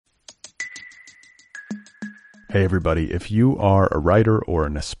Hey everybody, if you are a writer or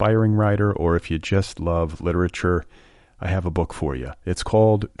an aspiring writer, or if you just love literature, I have a book for you. It's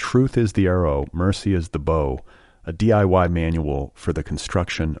called Truth is the Arrow, Mercy is the Bow, a DIY manual for the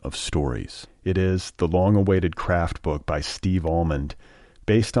construction of stories. It is the long-awaited craft book by Steve Almond,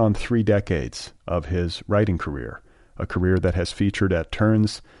 based on 3 decades of his writing career, a career that has featured at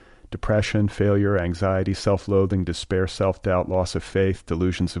turns depression, failure, anxiety, self-loathing, despair, self-doubt, loss of faith,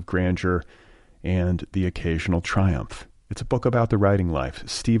 delusions of grandeur, and the occasional triumph. It's a book about the writing life.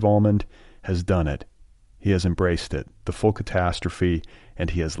 Steve Almond has done it. He has embraced it, the full catastrophe, and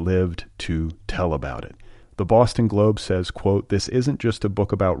he has lived to tell about it. The Boston Globe says, quote, "This isn't just a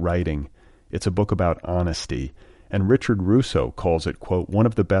book about writing, it's a book about honesty." And Richard Russo calls it, quote, "one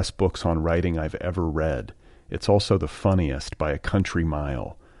of the best books on writing I've ever read. It's also the funniest by a country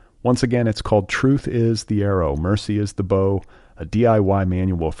mile." Once again, it's called Truth is the Arrow, Mercy is the Bow, a DIY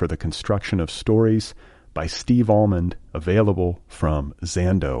manual for the construction of stories by Steve Almond, available from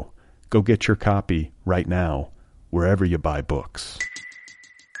Zando. Go get your copy right now, wherever you buy books.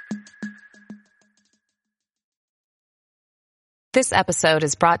 This episode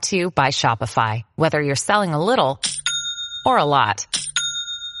is brought to you by Shopify. Whether you're selling a little or a lot,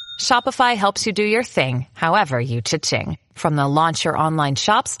 Shopify helps you do your thing, however you cha-ching. From the launch your online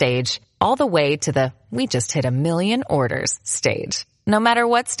shop stage, all the way to the we just hit 1 million orders stage. No matter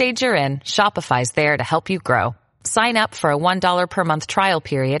what stage you're in, Shopify's there to help you grow. Sign up for a $1 per month trial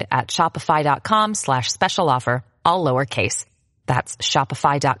period at shopify.com/special offer, all lowercase. That's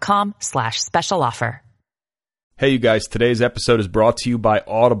shopify.com/special offer. Hey, you guys, today's episode is brought to you by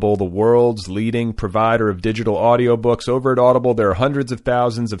Audible, the world's leading provider of digital audiobooks. Over at Audible, there are hundreds of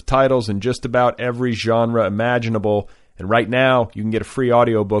thousands of titles in just about every genre imaginable. And right now, you can get a free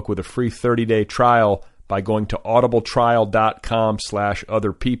audiobook with a free 30-day trial by going to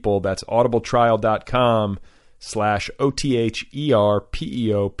audibletrial.com/otherpeople. That's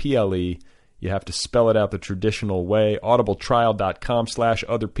audibletrial.com/OTHERPEOPLE. You have to spell it out the traditional way,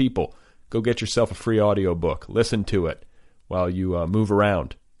 audibletrial.com/otherpeople. Go get yourself a free audiobook. Listen to it while you move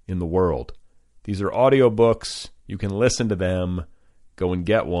around in the world. These are audiobooks. You can listen to them. Go and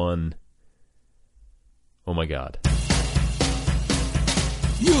get one. Oh my God.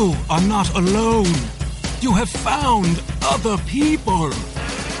 You are not alone. You have found other people.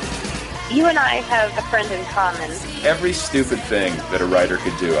 You and I have a friend in common. Every stupid thing that a writer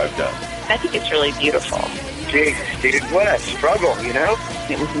could do, I've done. I think it's really beautiful. Jesus, dude, what a struggle, you know?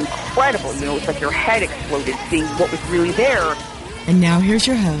 It was incredible. You know, it's like your head exploded seeing what was really there. And now here's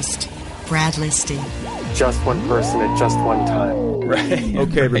your host, Brad Listy. Just one person at just one time. Right.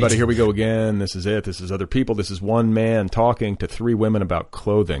 Okay, everybody, here we go again. This is it. This is Other People. This is one man talking to 3 women about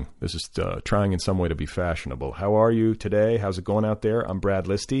clothing. This is trying in some way to be fashionable. How are you today? How's it going out there? I'm Brad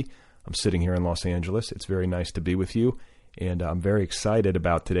Listy. I'm sitting here in Los Angeles. It's very nice to be with you, and I'm very excited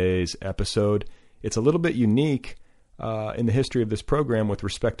about today's episode. It's a little bit unique in the history of this program with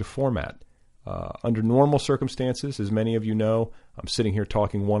respect to format. Under normal circumstances, as many of you know, I'm sitting here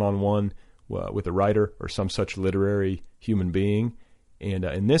talking one-on-one with a writer or some such literary human being. And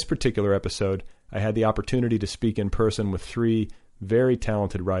in this particular episode, I had the opportunity to speak in person with 3 very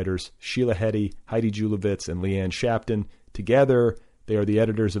talented writers, Sheila Heti, Heidi Julavits, and Leanne Shapton. Together, they are the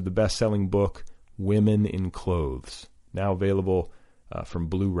editors of the best-selling book, Women in Clothes, now available from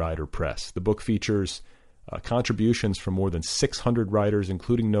Blue Rider Press. The book features contributions from more than 600 writers,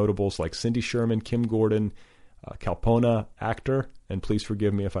 including notables like Cindy Sherman, Kim Gordon, Kalpona Actor, and please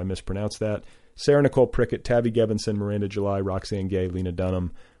forgive me if I mispronounce that, Sarah Nicole Prickett, Tabby Gevinson, Miranda July, Roxanne Gay, Lena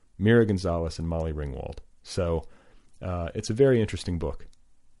Dunham, Mira Gonzalez, and Molly Ringwald. So it's a very interesting book,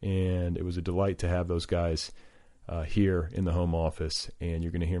 and it was a delight to have those guys here in the home office, and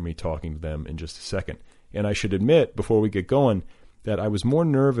you're going to hear me talking to them in just a second. And I should admit, before we get going, that I was more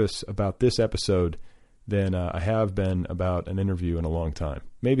nervous about this episode than I have been about an interview in a long time,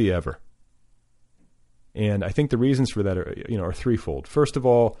 maybe ever. And I think the reasons for that are threefold. First of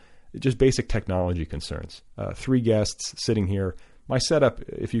all, just basic technology concerns. 3 guests sitting here. My setup,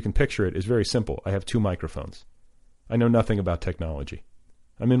 if you can picture it, is very simple. I have 2 microphones. I know nothing about technology.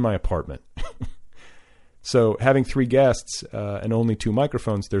 I'm in my apartment. So having 3 guests and only 2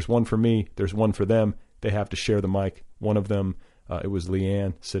 microphones, there's one for me, there's one for them. They have to share the mic. One of them, it was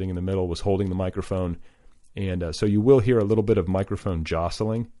Leanne sitting in the middle, was holding the microphone. And so you will hear a little bit of microphone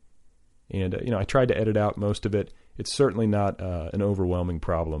jostling. And, I tried to edit out most of it. It's certainly not an overwhelming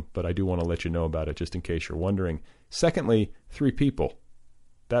problem, but I do want to let you know about it just in case you're wondering. Secondly, 3 people.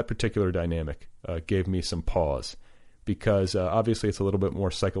 That particular dynamic gave me some pause because obviously it's a little bit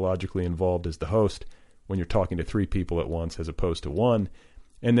more psychologically involved as the host when you're talking to 3 people at once as opposed to 1.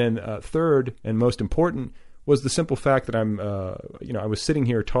 And then third, and most important, was the simple fact that I was sitting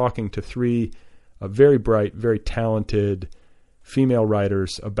here talking to three very bright, very talented female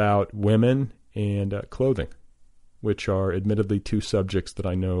writers about women and clothing, which are admittedly two subjects that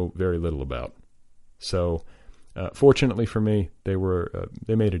I know very little about. So, fortunately for me, they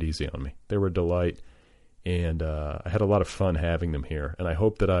made it easy on me. They were a delight, and I had a lot of fun having them here, and I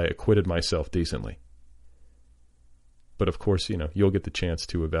hope that I acquitted myself decently. But of course, you'll get the chance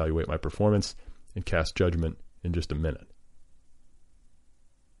to evaluate my performance and cast judgment in just a minute.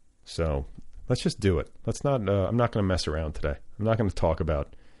 So let's just do it. I'm not going to mess around today. I'm not going to talk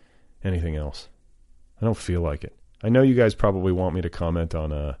about anything else. I don't feel like it. I know you guys probably want me to comment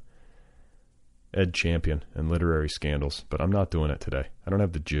on Ed Champion and literary scandals, but I'm not doing it today. I don't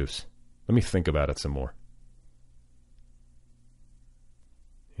have the juice. Let me think about it some more.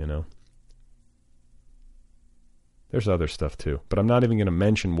 There's other stuff too, but I'm not even going to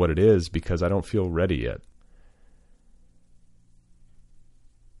mention what it is because I don't feel ready yet.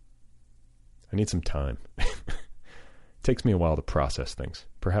 I need some time. It takes me a while to process things,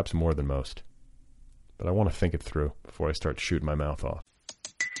 perhaps more than most. But I want to think it through before I start shooting my mouth off.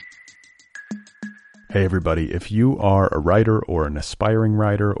 Hey everybody, if you are a writer or an aspiring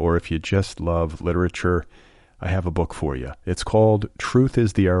writer, or if you just love literature, I have a book for you. It's called Truth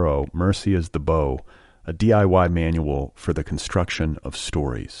is the Arrow, Mercy is the Bow, a DIY manual for the construction of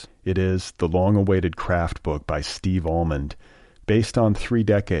stories. It is the long-awaited craft book by Steve Almond, based on 3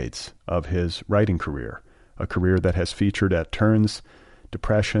 decades of his writing career, a career that has featured at turns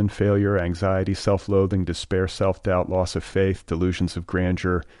depression, failure, anxiety, self-loathing, despair, self-doubt, loss of faith, delusions of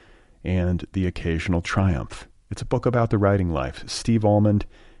grandeur, and the occasional triumph. It's a book about the writing life. Steve Almond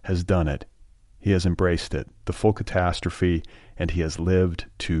has done it. He has embraced it, the full catastrophe, and he has lived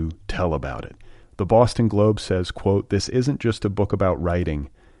to tell about it. The Boston Globe says, quote, "This isn't just a book about writing,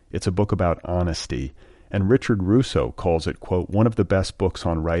 it's a book about honesty." And Richard Russo calls it, quote, "one of the best books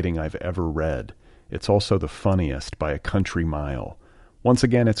on writing I've ever read. It's also the funniest by a country mile." Once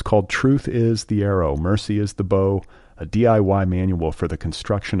again, it's called Truth is the Arrow, Mercy is the Bow, a DIY manual for the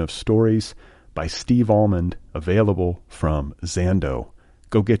construction of stories by Steve Almond, available from Zando.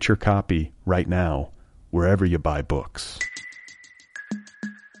 Go get your copy right now, wherever you buy books.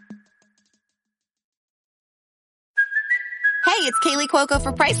 Hey, it's Kaylee Cuoco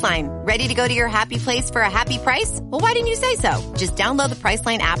for Priceline. Ready to go to your happy place for a happy price? Well, why didn't you say so? Just download the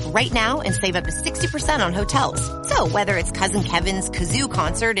Priceline app right now and save up to 60% on hotels. So whether it's Cousin Kevin's Kazoo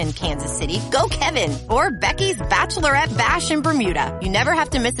Concert in Kansas City, go Kevin, or Becky's Bachelorette Bash in Bermuda, you never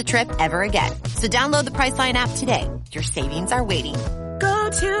have to miss a trip ever again. So download the Priceline app today. Your savings are waiting. Go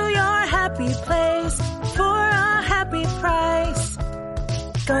to your happy place for a happy price.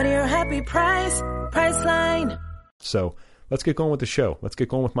 Go to your happy price, Priceline. So let's get going with the show. Let's get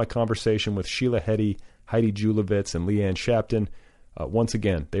going with my conversation with Sheila Heti, Heidi Julavits, and Leanne Shapton. Once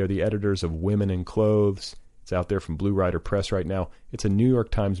again, they are the editors of Women in Clothes. It's out there from Blue Rider Press right now. It's a New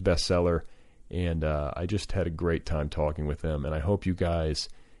York Times bestseller, and I just had a great time talking with them, and I hope you guys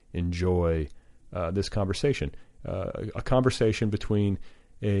enjoy this conversation. A conversation between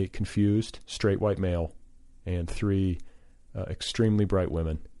a confused, straight white male and 3 extremely bright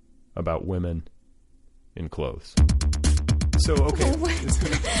women about women in clothes. So, okay.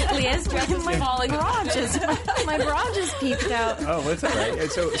 Leanne's dress is falling. My bra just peeped out. Oh, that's all right.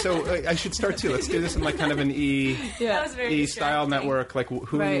 So I should start too. Let's do this in like kind of an E style network. Like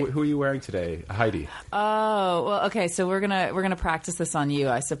who are you wearing today, Heidi? Oh, well, okay. So we're gonna practice this on you,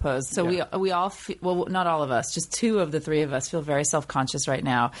 I suppose. So we all well, not all of us, just 2 of the 3 of us feel very self-conscious right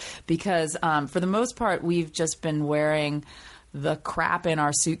now because for the most part we've just been wearing the crap in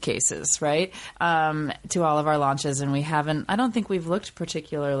our suitcases, right? To all of our launches, and I don't think we've looked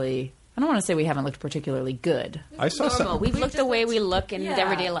particularly, I don't want to say we haven't looked particularly good. I saw some. We've looked the way we look in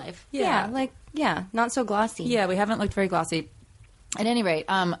everyday life. Yeah, not so glossy. Yeah, we haven't looked very glossy. At any rate,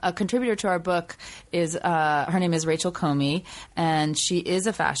 a contributor to our book is her name is Rachel Comey, and she is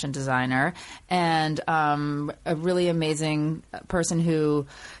a fashion designer and a really amazing person who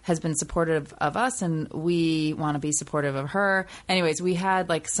has been supportive of us, and we want to be supportive of her. Anyways, we had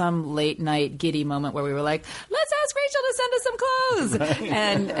like some late night giddy moment where we were like, let's ask Rachel to send us some clothes. Right.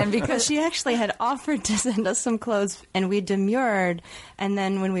 And because she actually had offered to send us some clothes, and we demurred. And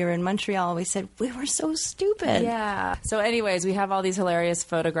then when we were in Montreal, we said, we were so stupid. Yeah. So anyways, we have all all these hilarious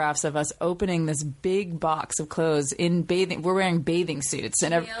photographs of us opening this big box of clothes in bathing. We're wearing bathing suits,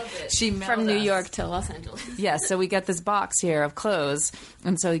 and she mailed from New us. York to Los Angeles. Yes, so we get this box here of clothes,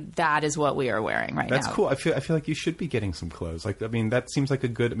 and so that is what we are wearing right now. That's cool. I feel like you should be getting some clothes. Like, I mean, that seems like a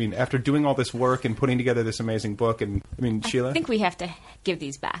good. I mean, after doing all this work and putting together this amazing book, and I mean, Sheila, I think we have to give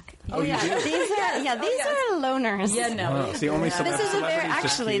these back. Oh, yeah. These are loners. Yeah, no. Oh, see, only This is a very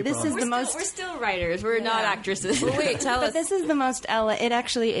actually. this is the most. We're still writers. We're not actresses. Well, wait, tell us. But this is the most LA. It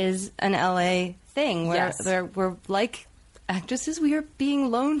actually is an LA thing where we're like actresses. We are being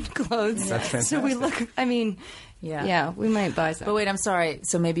loaned clothes. That's fantastic. So we look. I mean. Yeah, we might buy some. But wait, I'm sorry.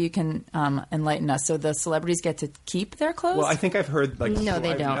 So maybe you can enlighten us. So the celebrities get to keep their clothes? Well, I think I've heard like No,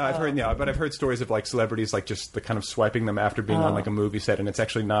 they don't. I've heard but I've heard stories of like celebrities like just the kind of swiping them after being on like a movie set, and it's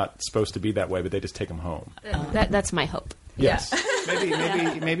actually not supposed to be that way, but they just take them home. That's my hope. Yes,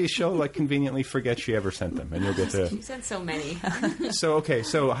 maybe she'll like conveniently forget she ever sent them, and you'll get to. You sent so many.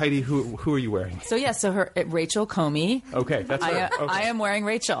 So Heidi, who are you wearing? So Rachel Comey. Okay, that's her. Okay. I am wearing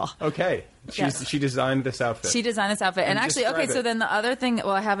Rachel. Okay. She designed this outfit. She designed this outfit, and actually, okay. So then the other thing,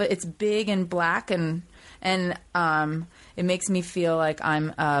 well, I have it's big and black, and it makes me feel like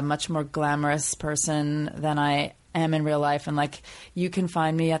I'm a much more glamorous person than I am in real life, and like you can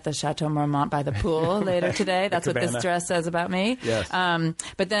find me at the Chateau Marmont by the pool later today. That's what this dress says about me. Yes.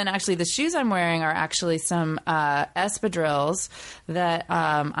 But then actually the shoes I'm wearing are actually some espadrilles that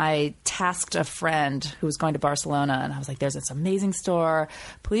I tasked a friend who was going to Barcelona, and I was like, there's this amazing store.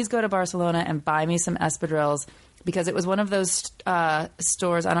 Please go to Barcelona and buy me some espadrilles. Because it was one of those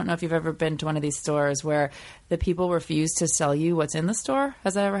stores, I don't know if you've ever been to one of these stores where the people refuse to sell you what's in the store.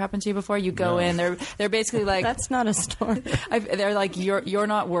 Has that ever happened to you before? You go in, they're basically like... That's not a store. They're like, you're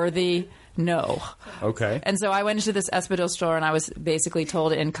not worthy, no. Okay. And so I went into this espadrille store and I was basically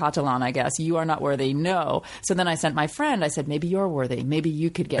told in Catalan, I guess, you are not worthy, no. So then I sent my friend, I said, maybe you're worthy. Maybe you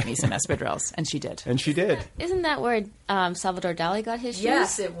could get me some espadrilles. And she did. And she did. Isn't that where Salvador Dali got his shoes?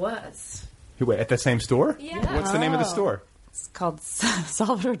 Yes, it was. Wait, at the same store? Yeah. What's the name of the store? It's called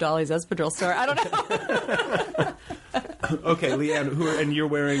Salvador Dali's espadrille store. I don't know. Okay, Leanne, and you're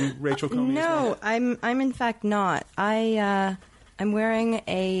wearing Rachel Comey? No, I'm in fact not. I'm wearing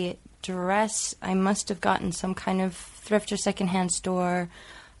a dress I must have gotten some kind of thrift or secondhand store.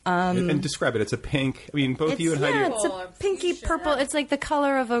 And describe it. It's a pink. I mean, both you and Heidi. Yeah, it's a pinky purple. It's like the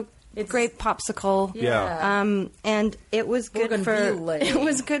color of a grape popsicle. Yeah. And it was good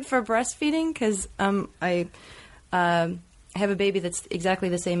for breastfeeding because I have a baby that's exactly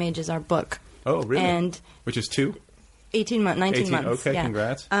the same age as our book. Oh, really? And which is 19 months. Okay, yeah.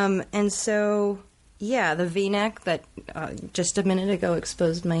 Congrats. And so, yeah, the V-neck that just a minute ago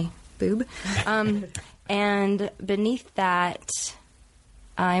exposed my boob. And beneath that,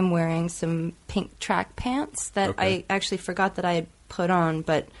 I'm wearing some pink track pants that I actually forgot that I had put on,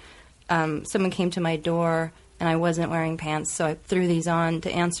 but someone came to my door and I wasn't wearing pants, so I threw these on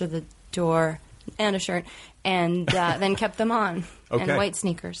to answer the door and a shirt, and then kept them on. Okay. And white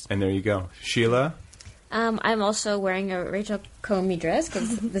sneakers. And there you go. Sheila? I'm also wearing a Rachel Comey dress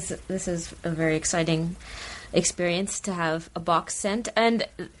because this is a very exciting experience to have a box sent. And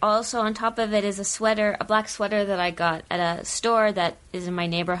also on top of it is a black sweater that I got at a store that is in my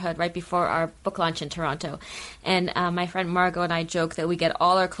neighborhood right before our book launch in Toronto. And my friend Margot and I joke that we get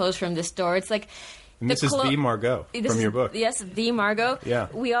all our clothes from this store. It's like... And this is the Margot from your book. Yes, the Margot. Yeah.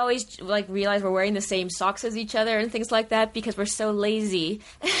 We always realize we're wearing the same socks as each other and things like that because we're so lazy.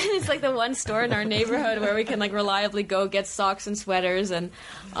 It's like the one store in our neighborhood where we can reliably go get socks and sweaters and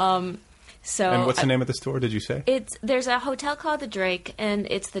so. And what's the name of the store? Did you say? There's a hotel called the Drake, and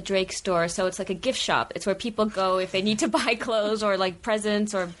it's the Drake store. So it's like a gift shop. It's where people go if they need to buy clothes or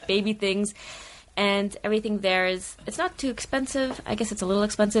presents or baby things, and everything there it's not too expensive. I guess it's a little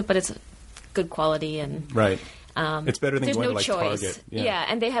expensive, but it's good quality and right. It's better than going to choice. Target. Yeah,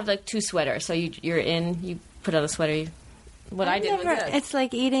 and they have 2 sweaters, so you put on a sweater. I did was this. It's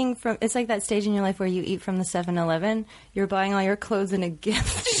like eating from. It's like that stage in your life where you eat from the 7-Eleven. You're buying all your clothes in a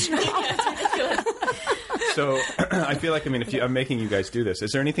gift shop. So I feel like if I'm making you guys do this,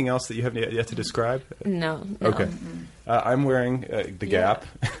 is there anything else that you have yet to describe? No. Okay. I'm wearing the Gap,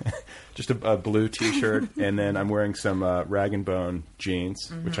 just a blue T-shirt, and then I'm wearing some Rag and Bone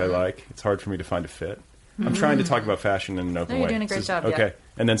jeans, which I like. It's hard for me to find a fit. I'm trying to talk about fashion in an open way. You're doing a great job. Okay, yeah.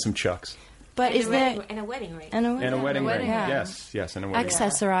 And then some Chucks. But is there and a wedding ring? And a wedding ring. Yeah. Yes, and a wedding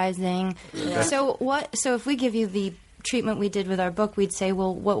accessorizing. Yeah. So if we give you the treatment we did with our book, we'd say,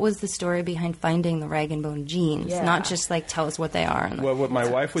 well, what was the story behind finding the Rag and Bone jeans? Yeah. Not just tell us what they are. Well, what my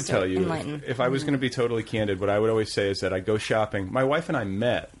wife would tell you, if I was going to be totally candid, what I would always say is that I go shopping. My wife and I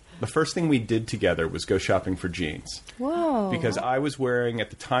met the first thing we did together was go shopping for jeans. Whoa. Because I was wearing, at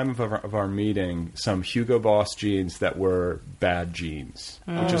the time of our meeting, some Hugo Boss jeans that were bad jeans,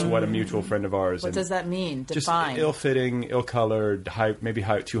 which is what a mutual friend of ours... What does that mean? Define. Just ill-fitting, ill-colored, maybe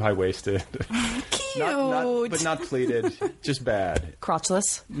too high-waisted. Cute. But not pleated, just bad.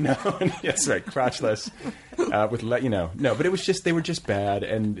 Crotchless? No, that's right, crotchless. No, but it was just, they were just bad,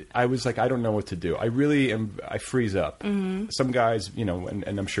 and I was like, I don't know what to do. I freeze up. Some guys,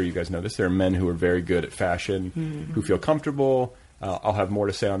 and I'm sure you guys know this, there are men who are very good at fashion, who feel comfortable. I'll have more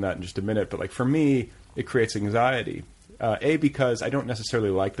to say on that in just a minute, but like for me, it creates anxiety. A, because I don't necessarily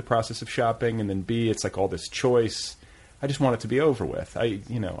like the process of shopping, and then B, it's like all this choice. I just want it to be over with. I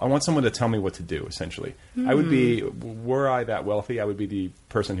want someone to tell me what to do, essentially. I would be, were I that wealthy, I would be the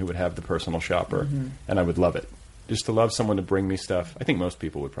person who would have the personal shopper, and I would love it. Just to love someone to bring me stuff. I think most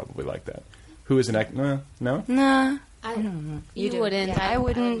people would probably like that. Who is no? Nah. I don't know. You do. wouldn't. Yeah, I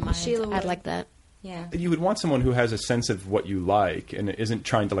wouldn't. Sheila would. I'd like that. Yeah. You would want someone who has a sense of what you like and isn't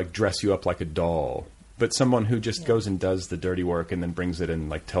trying to like dress you up like a doll, but someone who just goes and does the dirty work and then brings it and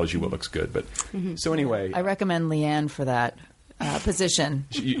like tells you what looks good. But so anyway, I recommend Leanne for that position.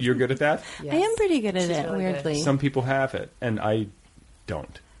 You're good at that? Yes. I am pretty good at it, really weirdly. Some people have it, and I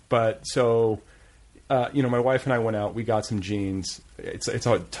don't. But so, my wife and I went out. We got some jeans. It's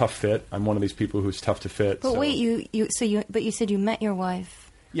a tough fit. I'm one of these people who's tough to fit. But wait, you said you met your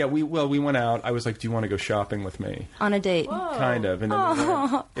wife. Yeah, we went out. I was like, "Do you want to go shopping with me?" On a date. Whoa. Kind of. And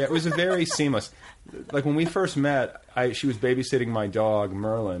then it was a very seamless. Like when we first met, she was babysitting my dog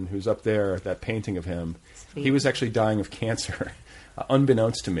Merlin, who's up there. That painting of him. Sweet. He was actually dying of cancer,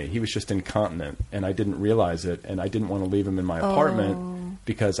 unbeknownst to me. He was just incontinent, and I didn't realize it. And I didn't want to leave him in my apartment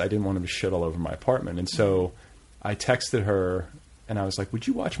because I didn't want him to shit all over my apartment. And so I texted her, and I was like, "Would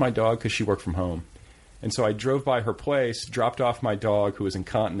you watch my dog?" Because she worked from home. And so I drove by her place, dropped off my dog who was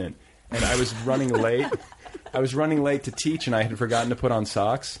incontinent, and I was running late. I was running late to teach, and I had forgotten to put on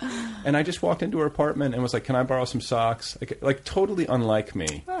socks. And I just walked into her apartment and was like, "Can I borrow some socks?" Like totally unlike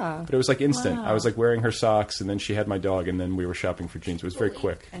me. Oh, but it was like instant. Wow. I was like wearing her socks, and then she had my dog, and then we were shopping for jeans. It was very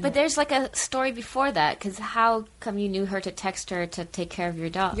quick. But there's like a story before that, because how come you knew her to text her to take care of your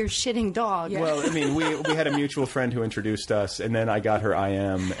dog? Your shitting dog. Yeah. Well, I mean, we had a mutual friend who introduced us, and then I got her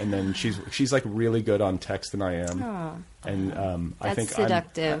IM, and then she's like really good on text than I am. Oh. And I think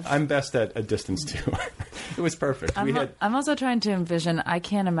seductive. I'm best at a distance too. It was perfect. I'm also trying to envision. I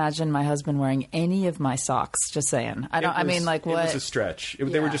can't imagine my husband wearing any of my socks. Just saying. I don't. I mean, like what? It was a stretch.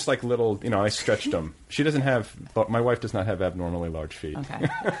 They were just like little. I stretched them. She doesn't have. But my wife does not have abnormally large feet. Okay,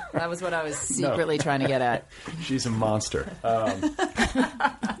 that was what I was secretly trying to get at. She's a monster.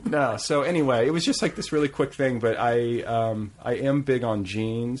 No. So anyway, it was just like this really quick thing. But I am big on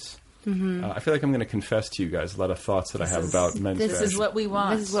jeans. I feel like I'm going to confess to you guys a lot of thoughts that I have about men's fashion. This is what we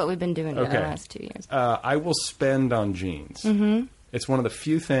want. This is what we've been doing for the last 2 years. I will spend on jeans. It's one of the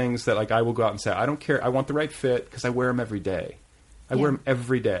few things that like I will go out and say, I don't care. I want the right fit because I wear them every day. I wear them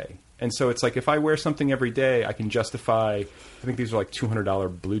every day. And so it's like if I wear something every day, I can justify, I think these are like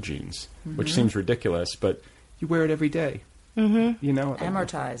 $200 blue jeans, which seems ridiculous, but you wear it every day.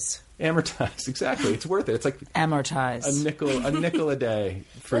 Amortize, exactly. It's worth it. It's like amortize a nickel a day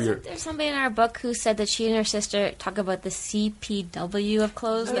for Wasn't there somebody in our book who said that she and her sister talk about the CPW of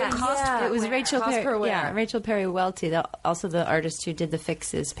clothes? It was Rachel Perry. Yeah, Rachel Perry Welty, also the artist who did the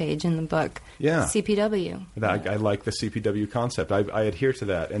Fixes page in the book. Yeah, CPW. I like the CPW concept. I adhere to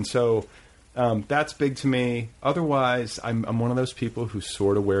that, and so that's big to me. Otherwise, I'm one of those people who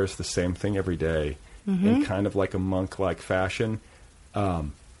sort of wears the same thing every day in kind of like a monk-like fashion.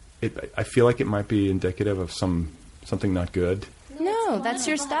 I feel like it might be indicative of something not good. No, that's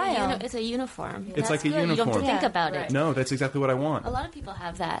your style. It's a uniform. It's like a uniform. You don't have to think about it. No, that's exactly what I want. A lot of people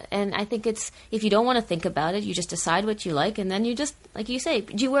have that. And I think it's, if you don't want to think about it, you just decide what you like, and then you just, like you say,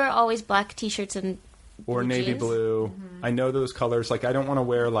 do you wear always black T-shirts and or navy jeans? blue? I know those colors. Like, I don't want to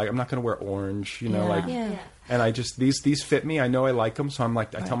wear, like, I'm not going to wear orange, And I just, these fit me. I know I like them, so I'm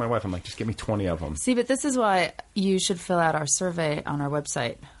like, I tell my wife, I'm like, just give me 20 of them. See, but this is why you should fill out our survey on our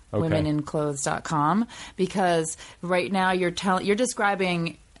website. Okay. womeninclothes.com, because right now you're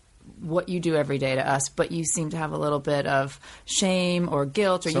describing what you do every day to us, but you seem to have a little bit of shame or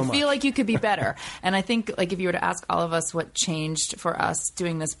guilt, or feel like you could be better. And I think, like, if you were to ask all of us what changed for us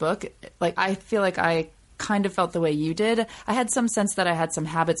doing this book, like, I feel like I kind of felt the way you did. I had some sense that I had some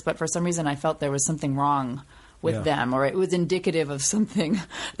habits, but for some reason I felt there was something wrong with them, or it was indicative of something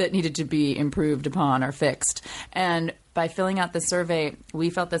that needed to be improved upon or fixed. And by filling out the survey, we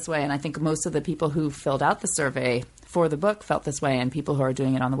felt this way, and I think most of the people who filled out the survey for the book felt this way, and people who are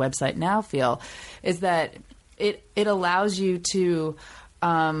doing it on the website now feel, is that it allows you to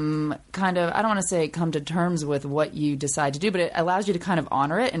kind of, I don't want to say come to terms with what you decide to do, but it allows you to kind of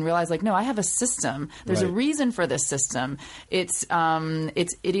honor it and realize, like, no, I have a system. There's a reason for this system. It's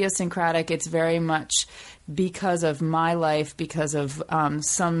idiosyncratic. It's very much because of my life, because of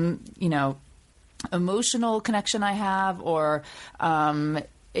some, emotional connection I have, or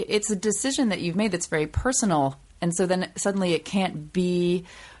it's a decision that you've made that's very personal. And so then suddenly it can't be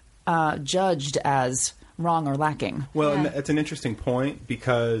judged as wrong or lacking. Well, and it's an interesting point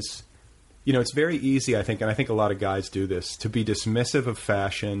because, it's very easy, I think, and I think a lot of guys do this, to be dismissive of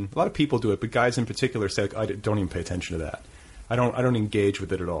fashion. A lot of people do it, but guys in particular say, I don't even pay attention to that. I don't engage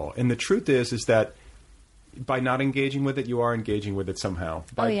with it at all. And the truth is that by not engaging with it, you are engaging with it somehow.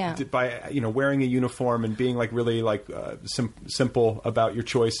 By wearing a uniform and being like really like simple about your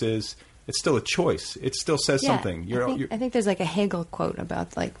choices. It's still a choice. It still says something. I think there's like a Hegel quote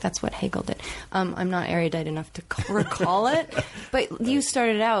about like that's what Hegel did. I'm not erudite enough to recall it, but you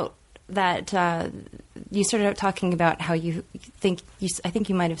started out talking about how I think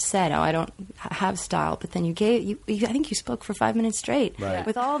you might have said, I don't have style, but then I think you spoke for 5 minutes straight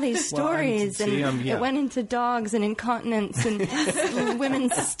with all these stories, it went into dogs and incontinence and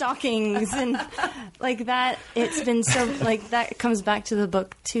women's stockings and like that. It's been so like that comes back to the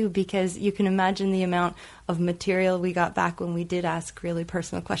book too, because you can imagine the amount of material we got back when we did ask really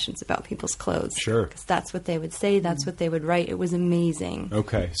personal questions about people's clothes. Sure. Because that's what they would say. That's what they would write. It was amazing.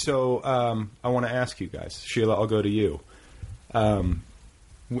 Okay. So I want to ask you guys. Sheila, I'll go to you.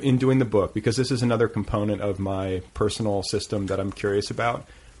 In doing the book, because this is another component of my personal system that I'm curious about,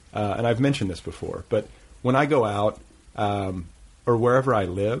 and I've mentioned this before, but when I go out or wherever I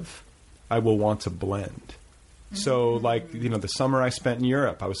live, I will want to blend. So, like, the summer I spent in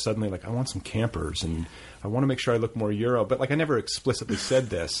Europe, I was suddenly like, I want some campers, and I want to make sure I look more Euro. But, like, I never explicitly said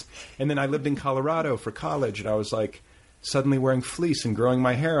this. And then I lived in Colorado for college, and I was, like, suddenly wearing fleece and growing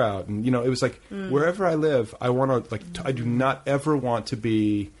my hair out. And, it was like, wherever I live, I want to, like, I do not ever want to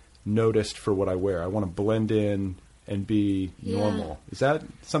be noticed for what I wear. I want to blend in and be normal. Is that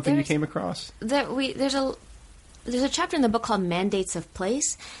something you came across? There's a chapter in the book called Mandates of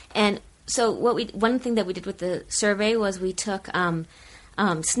Place, and so one thing that we did with the survey was we took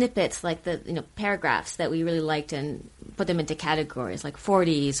snippets, like the paragraphs that we really liked, and put them into categories like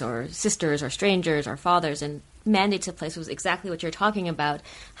 40s or sisters or strangers or fathers. And Mandates of Place was exactly what you're talking about,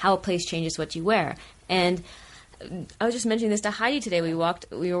 how a place changes what you wear. And I was just mentioning this to Heidi today. We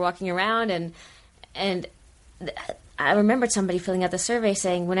were walking around, and I remembered somebody filling out the survey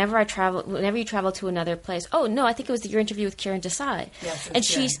saying, whenever you travel to another place, oh no, I think it was your interview with Kieran Desai. Yes, and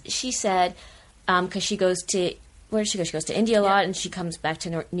she said, because she goes to, where does she go? She goes to India a lot, and she comes back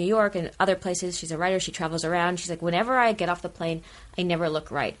to New York and other places. She's a writer. She travels around. She's like, whenever I get off the plane, I never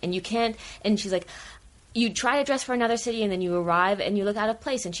look right. And you can't, and she's like, you try to dress for another city, and then you arrive and you look out of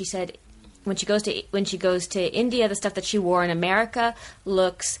place. And she said, when she goes to India, the stuff that she wore in America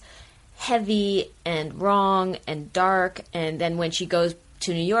looks heavy and wrong and dark, and then when she goes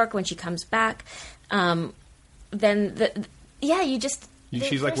to New York, when she comes back,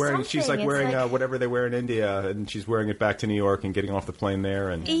 she's like wearing whatever they wear in India, and she's wearing it back to New York and getting off the plane there.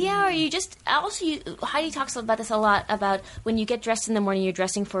 And Heidi talks about this a lot, about when you get dressed in the morning, you're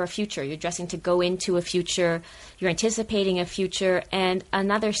dressing for a future. You're dressing to go into a future. You're anticipating a future, and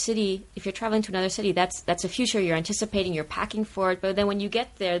another city. If you're traveling to another city, that's a future. You're anticipating. You're packing for it. But then when you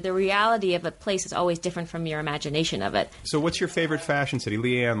get there, the reality of a place is always different from your imagination of it. So, what's your favorite fashion city,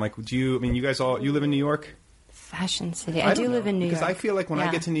 Leanne? Like, you guys you live in New York? Fashion city. I do live in New York. Because I feel like when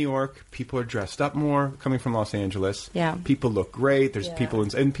I get to New York, people are dressed up more, coming from Los Angeles. Yeah. People look great. There's people,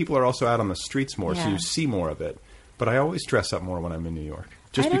 and people are also out on the streets more, so you see more of it. But I always dress up more when I'm in New York.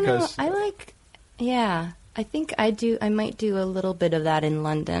 I think I might do a little bit of that in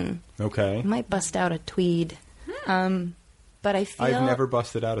London. Okay. I might bust out a tweed. But I feel... I've never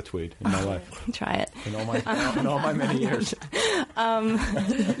busted out a tweed in my life. Try it. In all my many years.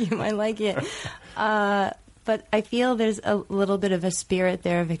 You might like it. But I feel there's a little bit of a spirit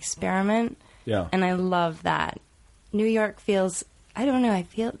there of experiment. Yeah. And I love that. New York feels... I don't know. I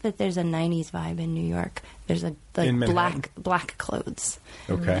feel that there's a 90s vibe in New York. There's a black clothes.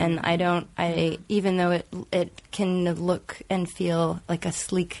 Okay. And even though it can look and feel like a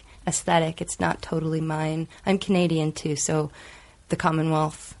sleek aesthetic, it's not totally mine. I'm Canadian too, so the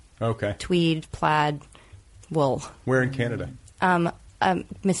Commonwealth. Okay. Tweed, plaid, wool. Where in Canada?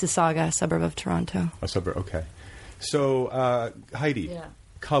 Mississauga, a suburb of Toronto. A suburb, okay. So, Heidi,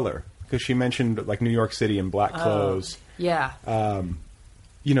 color, because she mentioned like New York City and black clothes. Yeah.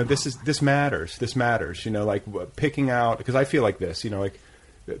 This matters. This matters. Like picking out, because I feel like this. Like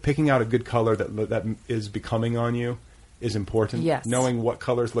picking out a good color that is becoming on you is important. Yes. Knowing what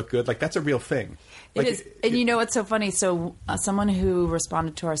colors look good, like that's a real thing. It is. And you know what's so funny? So someone who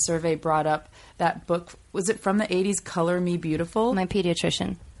responded to our survey brought up that book. Was it from the 80s, Color Me Beautiful? My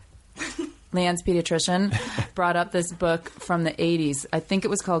pediatrician. Leanne's pediatrician brought up this book from the 80s. I think it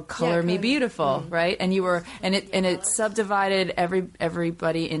was called Color Me Beautiful, right? And you were and it subdivided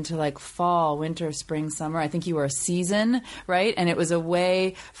everybody into like fall, winter, spring, summer. I think you were a season, right? And it was a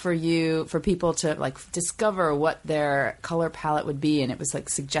way for people to like discover what their color palette would be, and it was like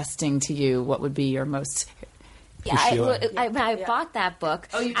suggesting to you what would be your most. Yeah, I bought that book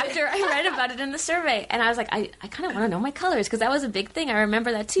after I read about it in the survey, and I was like, I kind of want to know my colors, because that was a big thing. I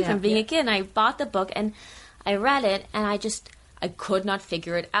remember that too from being a kid. And I bought the book and I read it, and I could not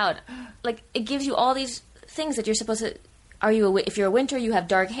figure it out. Like, it gives you all these things that you're supposed to. If you're a winter, you have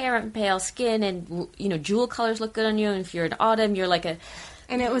dark hair and pale skin, and jewel colors look good on you. And if you're in autumn, you're like a.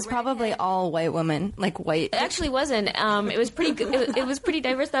 And it was probably all white women, like white. It actually wasn't. It was pretty good. It was pretty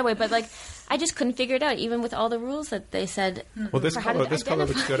diverse that way, but like I just couldn't figure it out, even with all the rules that they said. Well, this color looks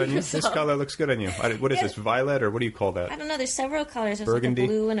good on you. This color looks good on you. What is this, violet, or what do you call that? I don't know. There's several colors. There's burgundy,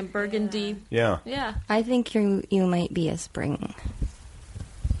 like a blue and a burgundy. Yeah. I think you might be a spring.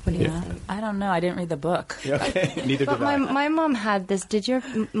 What do you think? I don't know. I didn't read the book. Okay, neither did I. My mom had this. Did your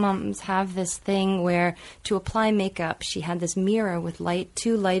moms have this thing where to apply makeup, she had this mirror with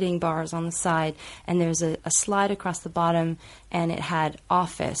two lighting bars on the side, and there's a slide across the bottom, and it had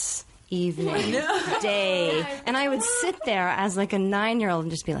office, evening, day. And I would sit there as like a 9-year-old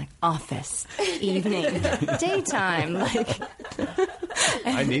and just be like, office, evening, daytime. Like,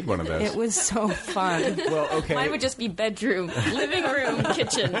 I need one of those. It was so fun. Well, okay. Mine would just be bedroom, living room,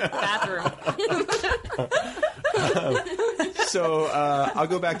 kitchen, bathroom. So I'll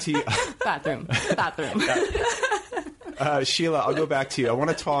go back to you. Bathroom. Sheila, I'll go back to you. I want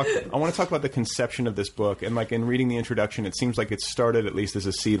to talk about the conception of this book, and like in reading the introduction, it seems like it started at least as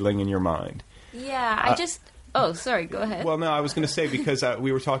a seedling in your mind. Yeah, Oh, sorry. Go ahead. Well, no, I was going to say, because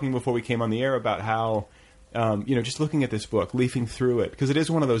we were talking before we came on the air about how, just looking at this book, leafing through it, because it is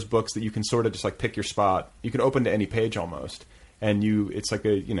one of those books that you can sort of just like pick your spot. You can open to any page almost, and it's like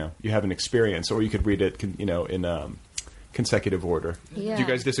you have an experience, or you could read it, in consecutive order. Yeah. Do you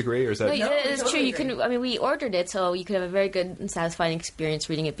guys disagree, or is that? No, it's true. You can. I mean, we ordered it, so you could have a very good and satisfying experience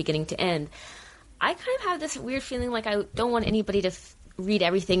reading it beginning to end. I kind of have this weird feeling like I don't want anybody to read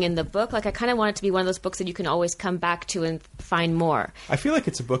everything in the book. Like, I kind of want it to be one of those books that you can always come back to and find more. I feel like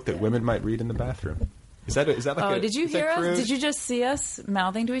it's a book that women might read in the bathroom. Is that like did you hear us? Did you just see us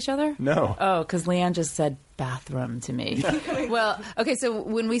mouthing to each other? No. Oh, because Leanne just said bathroom to me. Well, okay, so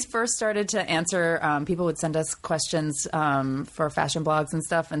when we first started to answer, people would send us questions for fashion blogs and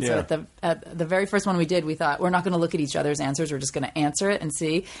stuff. And so at the very first one we did, we thought, we're not going to look at each other's answers. We're just going to answer it and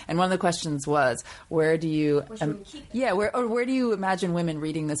see. And one of the questions was, where do you imagine women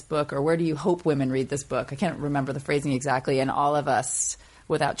reading this book, or where do you hope women read this book? I can't remember the phrasing exactly. And all of us,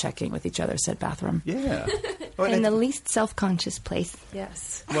 without checking with each other, said bathroom. Yeah. In the least self-conscious place.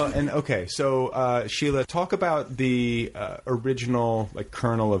 Yes. Well, and okay, so Sheila, talk about the original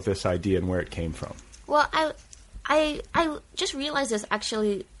kernel of this idea and where it came from. Well, I just realized this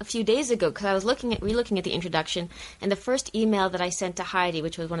actually a few days ago, because I was re-looking at the introduction, and the first email that I sent to Heidi,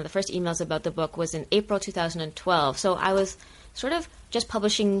 which was one of the first emails about the book, was in April 2012. So I was sort of just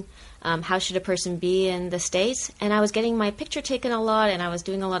publishing How Should a Person Be in the States, and I was getting my picture taken a lot, and I was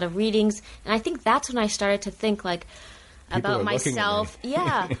doing a lot of readings, and I think that's when I started to think about myself.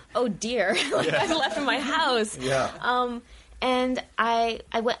 Yeah. Oh dear. I've left my house. Yeah. And I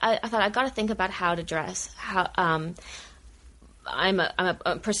thought I got to think about how to dress. How I'm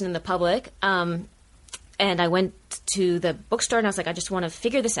a person in the public. And I went to the bookstore, and I was like, I just want to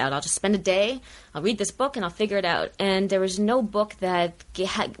figure this out. I'll just spend a day, I'll read this book, and I'll figure it out. And there was no book that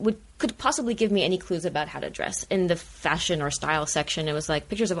could possibly give me any clues about how to dress. In the fashion or style section, it was like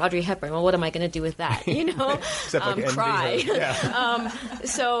pictures of Audrey Hepburn. Well, what am I going to do with that? Except cry. Yeah.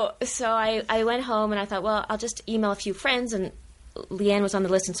 So I went home, and I thought, well, I'll just email a few friends, and Leanne was on the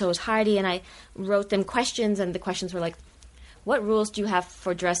list, and so was Heidi, and I wrote them questions, and the questions were like, what rules do you have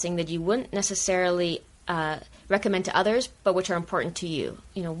for dressing that you wouldn't necessarily recommend to others, but which are important to you?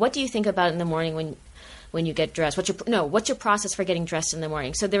 What do you think about in the morning when you get dressed? What's your process for getting dressed in the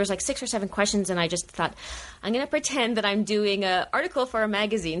morning? So there was 6 or 7 questions, and I just thought, I'm going to pretend that I'm doing an article for a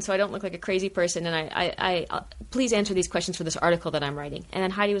magazine, so I don't look like a crazy person, and I please answer these questions for this article that I'm writing. And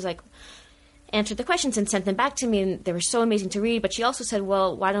then Heidi was like, answered the questions and sent them back to me, and they were so amazing to read. But she also said,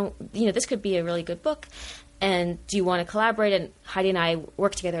 well, why don't this could be a really good book. and do you want to collaborate? And Heidi and I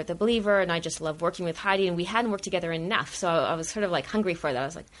worked together at The Believer, and I just love working with Heidi, and we hadn't worked together enough, so I was sort of like hungry for that. I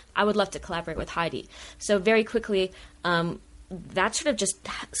was like, I would love to collaborate with Heidi. So very quickly, that sort of just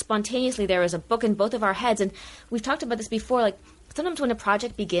spontaneously, there was a book in both of our heads, and we've talked about this before, like sometimes when a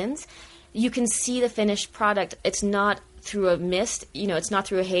project begins, you can see the finished product. It's not through a mist, it's not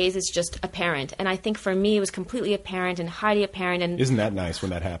through a haze, it's just apparent. And I think for me, it was completely apparent, and Heidi apparent. And isn't that nice when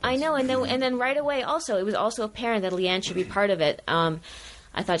that happens? I know, and then right away also, it was also apparent that Leanne should be part of it. I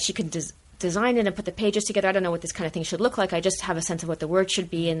thought she could design it and put the pages together. I don't know what this kind of thing should look like. I just have a sense of what the word should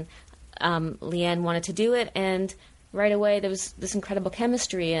be, and Leanne wanted to do it, and right away there was this incredible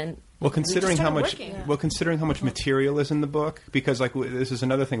chemistry. And considering how much material is in the book, because this is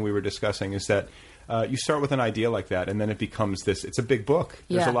another thing we were discussing, is that you start with an idea like that, and then it becomes this. It's a big book.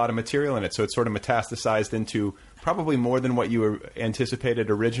 There's a lot of material in it, so it's sort of metastasized into probably more than what you anticipated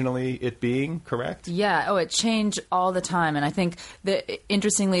originally it being. Correct? Yeah. Oh, it changed all the time, and I think that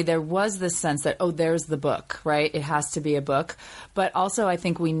interestingly, there was this sense that there's the book, right? It has to be a book, but also I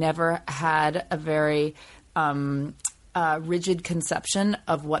think we never had a very rigid conception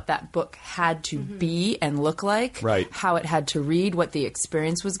of what that book had to be and look like, right? How it had to read, what the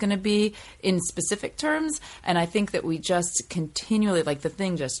experience was going to be in specific terms. And I think that we just continually, the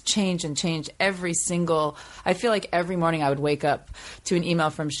thing just changed and changed every single. I feel like every morning I would wake up to an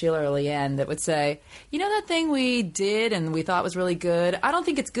email from Sheila or Leanne that would say, that thing we did and we thought was really good, I don't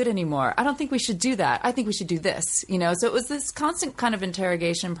think it's good anymore. I don't think we should do that. I think we should do this. So it was this constant kind of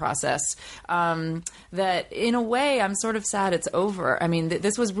interrogation process that in a way I'm sort of sad it's over. I mean,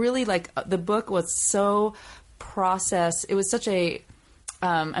 this was really the book was so process. It was such a,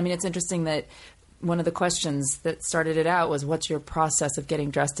 it's interesting that one of the questions that started it out was, what's your process of getting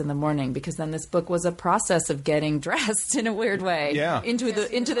dressed in the morning? Because then this book was a process of getting dressed in a weird way into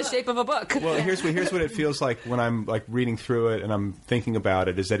the shape of a book. Well, here's what it feels like when I'm reading through it and I'm thinking about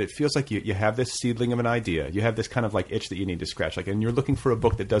it, is that it feels like you have this seedling of an idea. You have this kind of itch that you need to scratch, and you're looking for a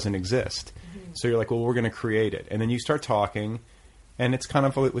book that doesn't exist. So you're like, well, we're going to create it. And then you start talking, and it's kind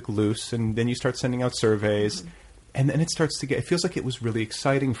of loose, and then you start sending out surveys, and then it starts to it feels like it was really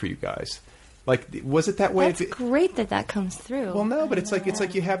exciting for you guys. Was it that way? That's great that comes through. Well, no, but it's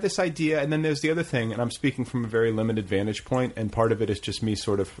like you have this idea, and then there's the other thing, and I'm speaking from a very limited vantage point, and part of it is just me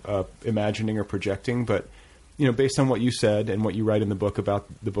sort of imagining or projecting, but, based on what you said and what you write in the book about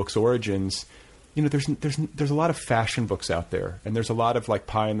the book's origins, there's a lot of fashion books out there, and there's a lot of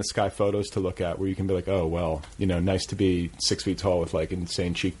pie in the sky photos to look at where you can be like, oh, well, nice to be 6 feet tall with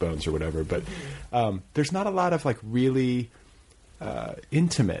insane cheekbones or whatever. But there's not a lot of really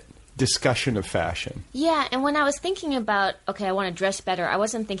intimate discussion of fashion. Yeah, and when I was thinking about, okay, I want to dress better, I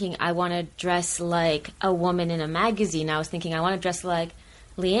wasn't thinking I want to dress like a woman in a magazine. I was thinking I want to dress like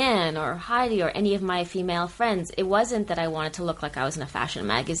Leanne or Heidi or any of my female friends. It wasn't that I wanted to look like I was in a fashion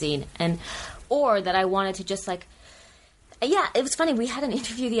magazine, or that I wanted to just it was funny. We had an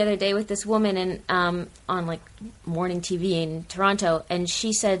interview the other day with this woman on morning TV in Toronto, and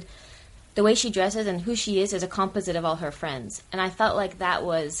she said the way she dresses and who she is a composite of all her friends. And I felt like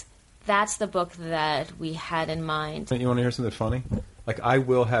that's the book that we had in mind. You want to hear something funny? I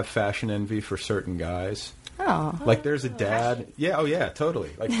will have fashion envy for certain guys. Oh. There's a dad. Yeah, oh yeah, totally.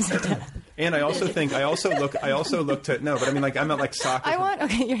 And I also look to no, but I mean I'm not soccer.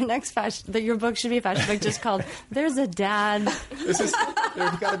 Your next your book should be a fashion book just called "There's a Dad." There's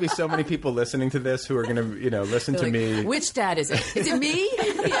got to be so many people listening to this who are going to listen to me. Which dad is it? Is it me?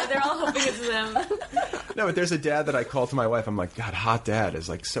 Yeah, they're all hoping it's them. No, but there's a dad that I call to my wife. I'm like, God, hot dad is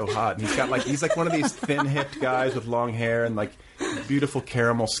so hot, and he's one of these thin-hipped guys with long hair and beautiful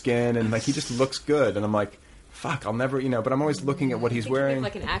caramel skin, and he just looks good, and I'm like, fuck, I'll never, but I'm always looking at what he's wearing.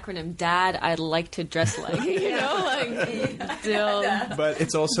 Like an acronym, Dad, I'd like to dress like, still. But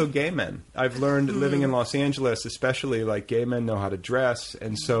it's also gay men. I've learned living in Los Angeles, especially, gay men know how to dress.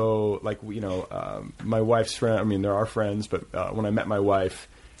 And so, my wife's friend, there are friends, but when I met my wife,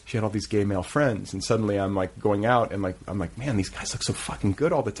 she had all these gay male friends. And suddenly I'm, going out and, I'm like, man, these guys look so fucking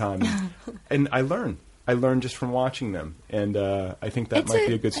good all the time. And I learn just from watching them, and I think that might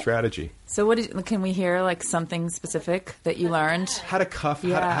be a good strategy. So, can we hear something specific that you learned? How to cuff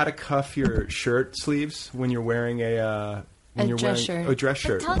your shirt sleeves when you're wearing a dress shirt.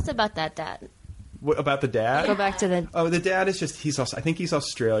 But tell us about that, Dad. What, about the dad? Go back to the. Oh, the dad is just I think he's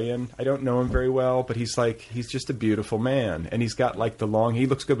Australian. I don't know him very well, but he's just a beautiful man, and he's got the long. He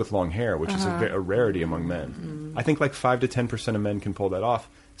looks good with long hair, which is a rarity among men. I think 5 to 10% of men can pull that off.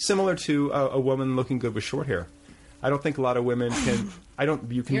 Similar to a woman looking good with short hair. I don't think a lot of women can.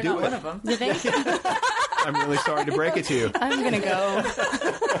 You can You're do not it. One of them. You think? I'm really sorry to break it to you. I'm going to go.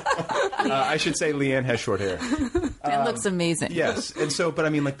 I should say Leanne has short hair. It looks amazing. Yes. And so, but I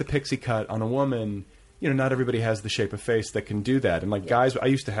mean, like the pixie cut on a woman, you know, not everybody has the shape of face that can do that. And like guys, I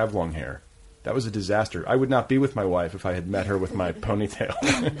used to have long hair. That was a disaster. I would not be with my wife if I had met her with my ponytail,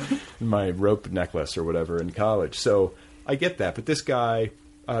 my rope necklace or whatever in college. So I get that. But this guy,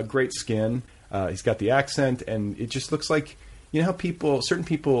 great skin. He's got the accent, and it just looks like, you know how certain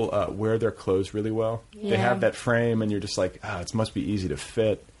people wear their clothes really well? Yeah. They have that frame, and you're just like, it must be easy to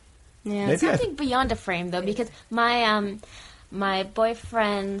fit. Yeah, it's something beyond a frame, though, because my my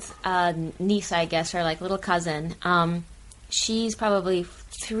boyfriend's niece, I guess, or like little cousin, she's probably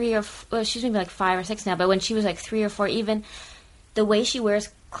she's maybe like 5 or 6 now, but when she was like 3 or 4, even the way she wears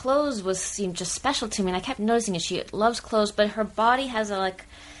clothes seemed just special to me, and I kept noticing it. She loves clothes, but her body has a like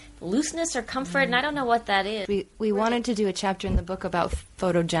looseness or comfort, and I don't know what that is. We wanted to do a chapter in the book about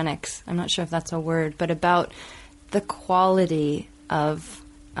photogenics. I'm not sure if that's a word, but about the quality of,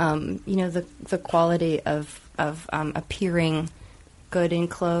 the quality of appearing good in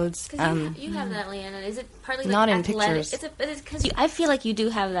clothes. You have that, Leanne. Is it partly not like in athletic? pictures? It's because I feel like you do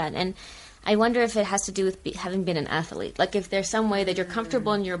have that, and I wonder if it has to do with having been an athlete. Like if there's some way that you're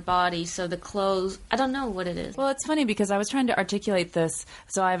comfortable in your body, so the clothes, I don't know what it is. Well, it's funny because I was trying to articulate this.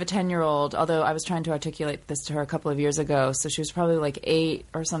 So I have a 10-year-old, although I was trying to articulate this to her a couple of years ago. So she was probably like 8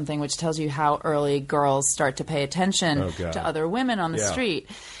 or something, which tells you how early girls start to pay attention to other women on the street.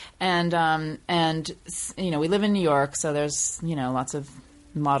 And we live in New York, so there's, lots of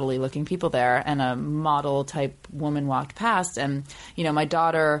model-y looking people there, and a model type woman walked past, and, my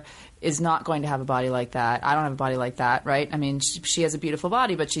daughter is not going to have a body like that. I don't have a body like that, right? I mean, she has a beautiful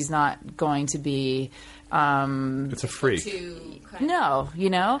body, but she's not going to be... it's a freak. No,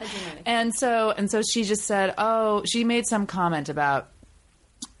 And so she just said, she made some comment about...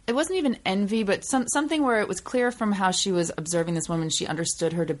 It wasn't even envy, but something where it was clear from how she was observing this woman, she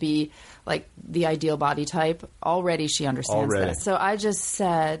understood her to be like the ideal body type. Already she understands this. So I just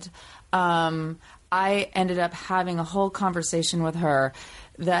said, I ended up having a whole conversation with her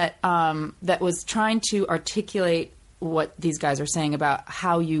that was trying to articulate what these guys are saying about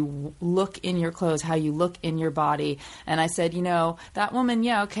how you look in your clothes, how you look in your body. And I said, that woman,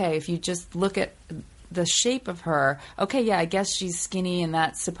 if you just look at the shape of her, I guess she's skinny and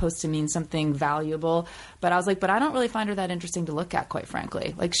that's supposed to mean something valuable. But I was like, but I don't really find her that interesting to look at, quite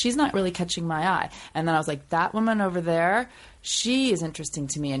frankly. Like, she's not really catching my eye. And then I was like, that woman over there, she is interesting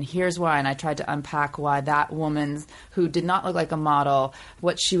to me, and here's why. And I tried to unpack why that woman, who did not look like a model,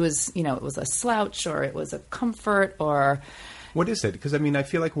 what she was, it was a slouch or it was a comfort or... What is it? Because, I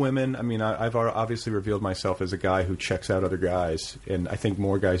feel like women, I've obviously revealed myself as a guy who checks out other guys, and I think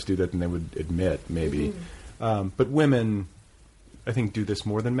more guys do that than they would admit, maybe. Mm-hmm. But women, I think, do this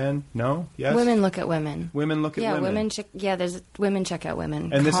more than men. No? Yes? Women look at women. Women look at women. Women check out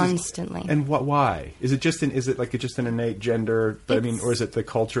women and constantly. And why? Is it just an innate gender? But or is it the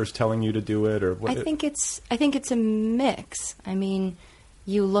culture is telling you to do it? Or what? I think it's a mix.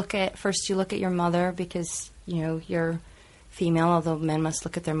 You look at your mother because you're female, although men must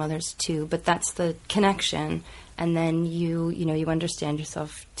look at their mothers too. But that's the connection, and then you understand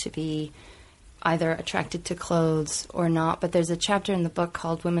yourself to be either attracted to clothes or not. But there's a chapter in the book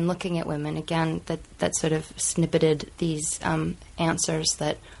called "Women Looking at Women." Again, that sort of snippeted these answers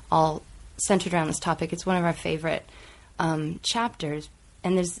that all centered around this topic. It's one of our favorite chapters,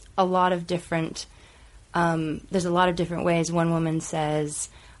 and there's a lot of different ways. One woman says,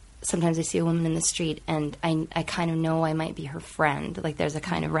 sometimes I see a woman in the street and I kind of know I might be her friend. Like, there's a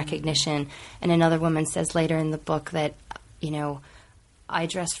kind of recognition. And another woman says later in the book that, I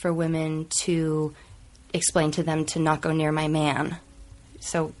dress for women to explain to them to not go near my man.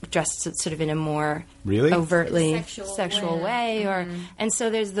 So dressed sort of in a more overtly sexual way. And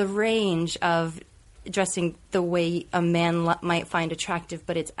so there's the range of dressing the way a man might find attractive,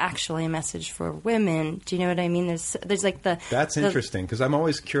 but it's actually a message for women. Do you know what I mean? There's like That's interesting, because I'm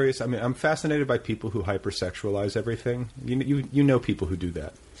always curious. I'm fascinated by people who hypersexualize everything. You know people who do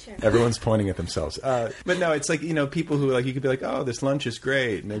that. Sure. Everyone's pointing at themselves. But no, it's like, people who, like, you could be like, oh, this lunch is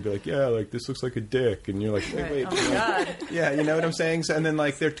great. And they'd be like, yeah, like, this looks like a dick. And you're like, wait. Oh, my God. Yeah, you know what I'm saying? So, and then,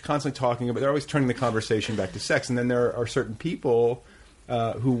 like, they're constantly talking about, they're always turning the conversation back to sex. And then there are certain people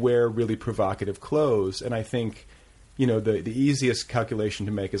who wear really provocative clothes, and I think, the easiest calculation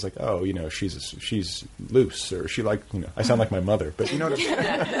to make is like, oh, she's loose, or she I sound like my mother, but you know what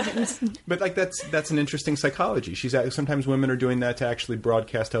I'm saying? But like that's an interesting psychology. Sometimes women are doing that to actually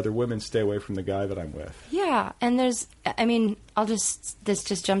broadcast to other women, stay away from the guy that I'm with. Yeah, and this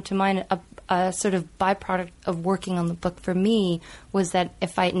just jumped to mind. A sort of byproduct of working on the book for me was that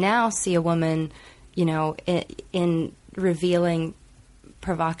if I now see a woman in revealing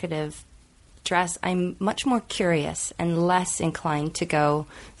provocative dress, I'm much more curious and less inclined to go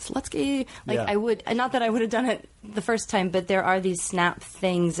slutsky. I would, not that I would have done it the first time, but there are these snap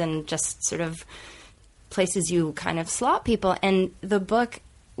things and just sort of places you kind of slot people. And the book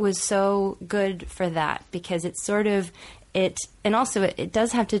was so good for that because it's sort of and also it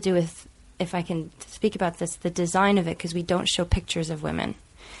does have to do with, if I can speak about this, the design of it, because we don't show pictures of women.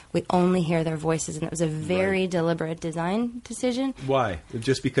 We only hear their voices, and it was a very deliberate design decision. Why?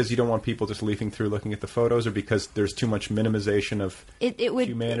 Just because you don't want people just leafing through looking at the photos, or because there's too much minimization of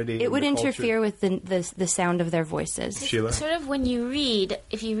humanity? It would interfere with the sound of their voices. Sheila? Sort of when you read,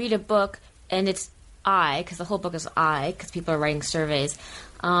 if you read a book and it's I, because the whole book is I, because people are writing surveys,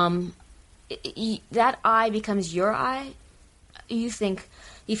 that I becomes your I. You think,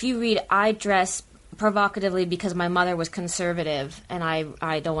 if you read I dress provocatively because my mother was conservative and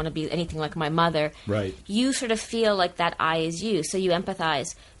I don't want to be anything like my mother, right, you sort of feel like that I is you, so you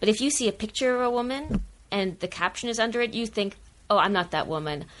empathize. But if you see a picture of a woman and the caption is under it, you think, oh, I'm not that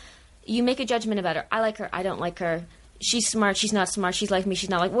woman. You make a judgment about her. I like her, I don't like her. She's smart, she's not smart, she's like me, she's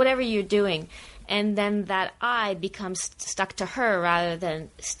not like, whatever you're doing. And then that I becomes stuck to her rather than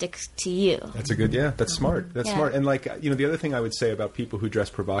sticks to you. That's a good, that's smart. That's smart. And the other thing I would say about people who dress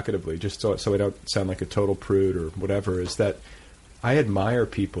provocatively, just so I don't sound like a total prude or whatever, is that I admire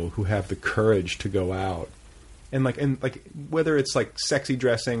people who have the courage to go out. And whether it's like sexy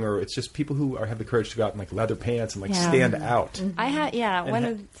dressing or it's just people who have the courage to go out in like leather pants and stand out. I had,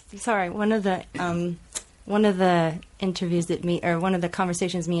 one of the interviews one of the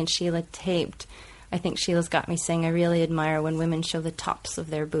conversations me and Sheila taped, I think Sheila's got me saying, I really admire when women show the tops of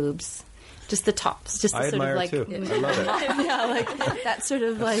their boobs. Just the tops. Just the I sort admire of like, too. I love it. Yeah, like that sort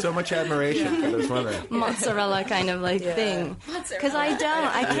of like so much admiration for those women. Mozzarella kind of thing. Because I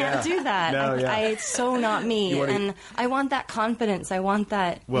can't do that. No, it's so not me. And I want that confidence. I want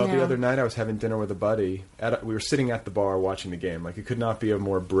that. Well, the other night I was having dinner with a buddy. We were sitting at the bar watching the game. Like, it could not be a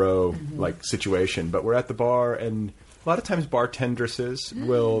more bro situation. But we're at the bar, and a lot of times bartendresses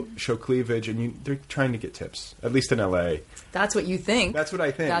will show cleavage, and they're trying to get tips. At least in LA. That's what you think. That's what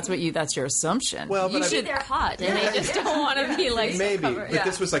I think. That's your assumption. Well, but they're hot, and they just don't want to be like maybe. But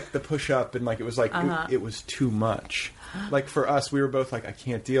this was like the push up, and like it was like it was too much. Like for us, we were both like, I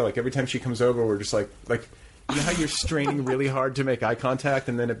can't deal. Like every time she comes over, we're just like. You know how you're straining really hard to make eye contact,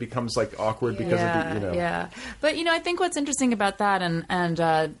 and then it becomes like awkward because of the, Yeah, but I think what's interesting about that,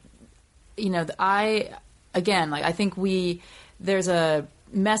 I think there's a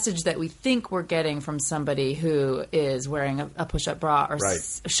message that we think we're getting from somebody who is wearing a push-up bra or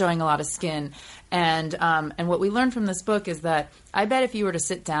showing a lot of skin, and what we learned from this book is that I bet if you were to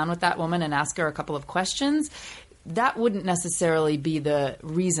sit down with that woman and ask her a couple of questions, that wouldn't necessarily be the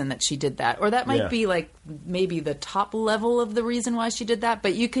reason that she did that. Or that might be like maybe the top level of the reason why she did that.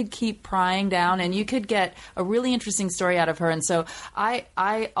 But you could keep prying down and you could get a really interesting story out of her. And so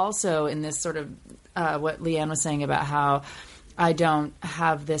I also, in this sort of what Leanne was saying about how I don't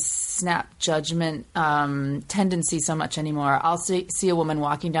have this snap judgment tendency so much anymore. I'll see a woman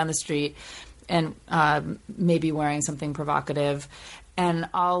walking down the street and maybe wearing something provocative, and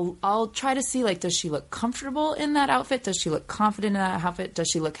I'll try to see, like, does she look comfortable in that outfit? Does she look confident in that outfit? Does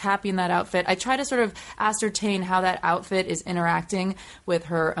she look happy in that outfit? I try to sort of ascertain how that outfit is interacting with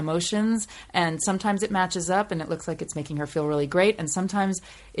her emotions, and sometimes it matches up and it looks like it's making her feel really great, and sometimes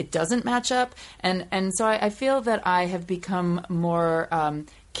it doesn't match up. And so I feel that I have become more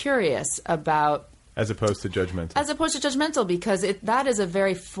curious about... As opposed to judgmental. Because that is a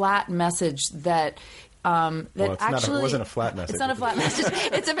very flat message that... it wasn't a flat message. It's not a flat message.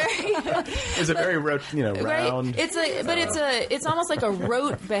 It's a very. It's a very round. It's almost like a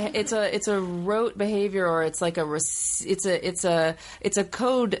rote. It's a rote behavior, or it's like it's a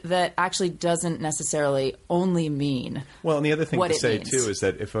code that actually doesn't necessarily only mean. Well, and the other thing to say means. too is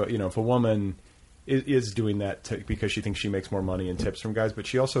that if a woman is doing that because she thinks she makes more money in tips from guys, but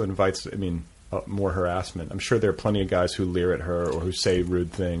she also invites. More harassment. I'm sure there are plenty of guys who leer at her or who say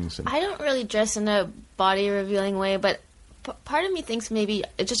rude things. I don't really dress in a body-revealing way, but part of me thinks maybe,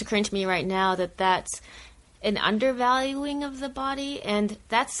 it's just occurring to me right now, that that's an undervaluing of the body, and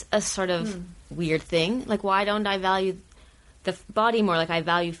that's a sort of weird thing. Like, why don't I value the body more? Like, I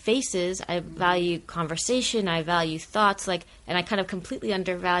value faces, I value conversation, I value thoughts, and I kind of completely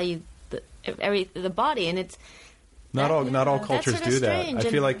undervalue the body, and it's... Not all cultures do that. Strange. I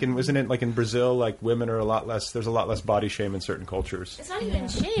feel like isn't it like in Brazil, like women are there's a lot less body shame in certain cultures. It's not even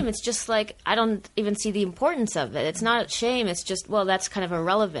shame. It's just like, I don't even see the importance of it. It's not shame. It's just, well, that's kind of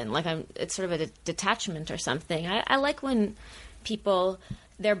irrelevant. Like it's sort of a detachment or something. I like when people,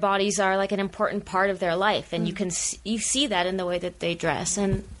 their bodies are like an important part of their life, and you see that in the way that they dress.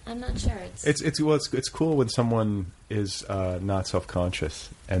 And I'm not sure it's cool when someone is not self-conscious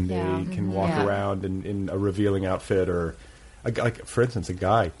and they can walk around in a revealing outfit, or like for instance, a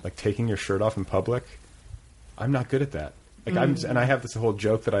guy like taking your shirt off in public. I'm not good at that. Like and I have this whole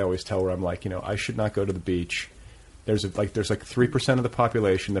joke that I always tell where I'm like, I should not go to the beach. There's like 3% of the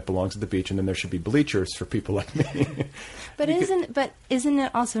population that belongs at the beach, and then there should be bleachers for people like me. But isn't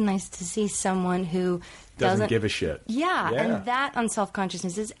it also nice to see someone who doesn't give a shit? Yeah, and that on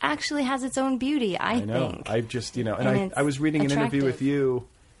self-consciousness actually has its own beauty, I think. I just, and I was reading an interview with you,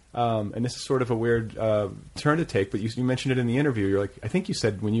 and this is sort of a weird turn to take, but you mentioned it in the interview. You're like, I think you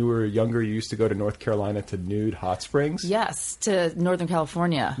said when you were younger, you used to go to North Carolina to nude hot springs? Yes, to Northern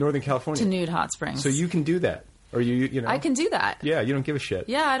California. To nude hot springs. So you can do that. Or I can do that. Yeah, you don't give a shit.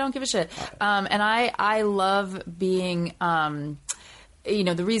 Yeah, I don't give a shit. And I love being, the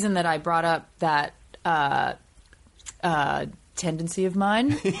reason that I brought up that tendency of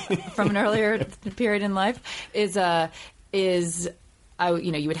mine from an earlier period in life is you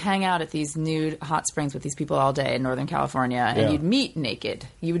would hang out at these nude hot springs with these people all day in Northern California, and you'd meet naked.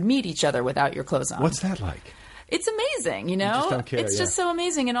 You would meet each other without your clothes on. What's that like? It's amazing, You just don't care, it's just so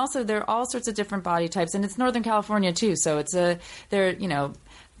amazing, and also there are all sorts of different body types, and it's Northern California too. So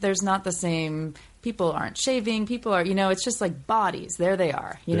there's not the same. People aren't shaving. People are, it's just like bodies. There they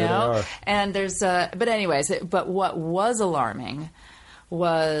are, There they are. And there's, but what was alarming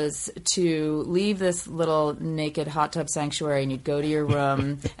was to leave this little naked hot tub sanctuary, and you'd go to your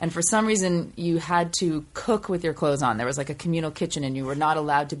room, and for some reason you had to cook with your clothes on. There was like a communal kitchen, and you were not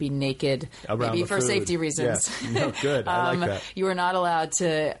allowed to be naked, around maybe for food. safety reasons. Yes. No, good. I like that. You were not allowed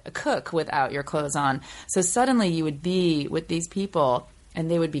to cook without your clothes on. So suddenly you would be with these people, and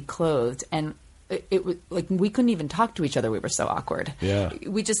they would be clothed, and it was like we couldn't even talk to each other. We were so awkward. Yeah.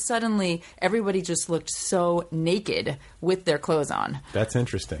 We just suddenly, everybody just looked so naked with their clothes on. That's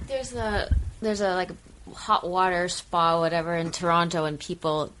interesting. There's a like hot water spa, whatever, in Toronto, and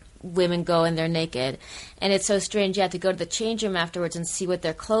women go and they're naked, and it's so strange. You have to go to the change room afterwards and see what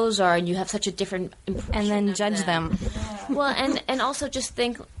their clothes are, and you have such a different impression and then judge them. Well, and also just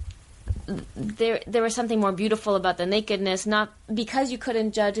think. There was something more beautiful about the nakedness, not because you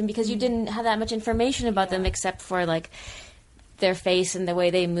couldn't judge and because you didn't have that much information about them except for like their face and the way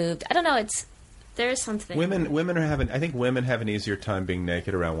they moved. I don't know. There is something. I think women have an easier time being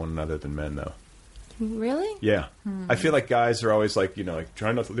naked around one another than men, though. Really? Yeah. I feel like guys are always like, like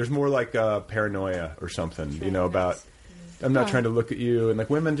trying not to, there's more like paranoia or something, about. I'm not trying to look at you, and like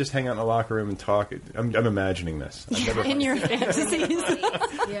women just hang out in the locker room and talk. I'm imagining this. In your fantasies.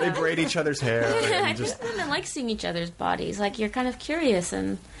 They braid each other's hair. And I just women like seeing each other's bodies. Like you're kind of curious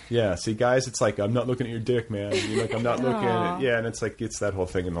and. Yeah, see, guys, it's like I'm not looking at your dick, man. You're like I'm not looking at it. Yeah, and it's like it's that whole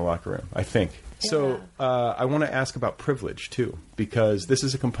thing in the locker room. I think. Yeah. So I want to ask about privilege too, because this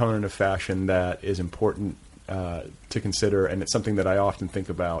is a component of fashion that is important to consider, and it's something that I often think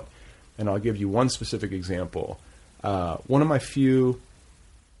about. And I'll give you one specific example. One of my few,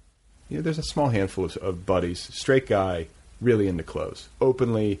 there's a small handful of buddies, straight guy, really into clothes,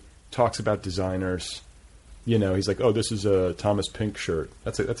 openly talks about designers. He's like, oh, this is a Thomas Pink shirt.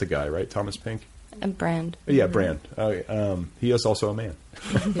 That's a guy, right? Thomas Pink? A brand. Yeah, brand. He is also a man.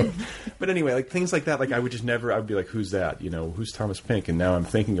 But anyway, like things like that, like I would be like, who's that? Who's Thomas Pink? And now I'm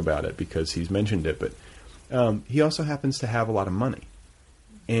thinking about it because he's mentioned it. But he also happens to have a lot of money.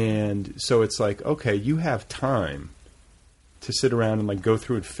 And so it's like, okay, you have time to sit around and like go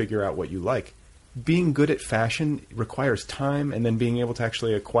through and figure out what you like. Being good at fashion requires time, and then being able to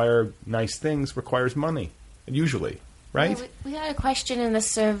actually acquire nice things requires money, usually, right? Well, we had a question in the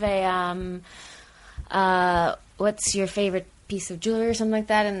survey, what's your favorite piece of jewelry or something like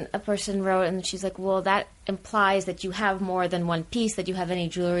that, and a person wrote, and she's like, well, that implies that you have more than one piece, that you have any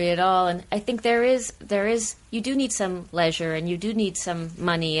jewelry at all. And I think there is you do need some leisure, and you do need some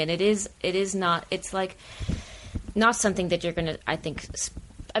money, and it is not, it's like not something that you're going to, I think,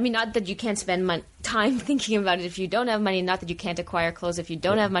 not that you can't spend time thinking about it if you don't have money, not that you can't acquire clothes if you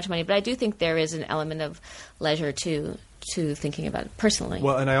don't have much money, but I do think there is an element of leisure to thinking about it personally.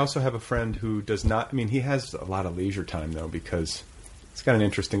 Well, and I also have a friend who does not, he has a lot of leisure time, though, because it's got an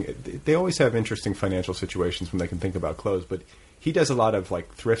interesting, they always have interesting financial situations when they can think about clothes, but he does a lot of,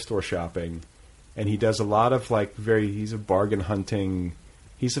 like, thrift store shopping, and he does a lot of, like, he's a bargain hunting,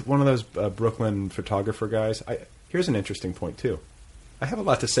 he's one of those Brooklyn photographer guys. Here's an interesting point, too. I have a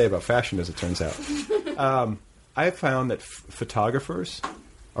lot to say about fashion, as it turns out. I have found that photographers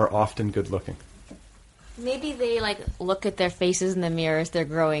are often good-looking. Maybe they look at their faces in the mirror as they're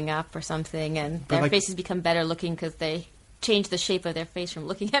growing up or something, and their faces become better looking because they change the shape of their face from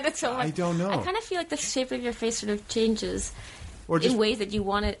looking at it so much. I don't know. I kind of feel like the shape of your face sort of changes or just, in ways that you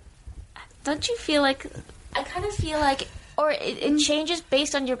want it. Don't you feel like? I kind of feel like, or it changes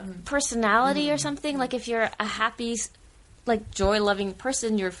based on your personality or something. Like if you're a happy, like joy-loving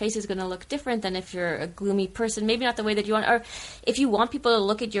person, your face is going to look different than if you're a gloomy person. Maybe not the way that you want, or if you want people to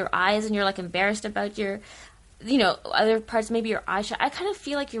look at your eyes and you're like embarrassed about your, other parts, maybe your eyeshadow. I kind of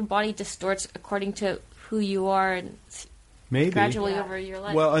feel like your body distorts according to who you are and maybe gradually over your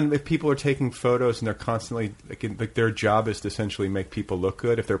life. Well, and if people are taking photos and they're constantly like their job is to essentially make people look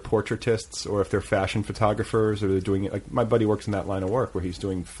good, if they're portraitists or if they're fashion photographers or they're doing it, like my buddy works in that line of work where he's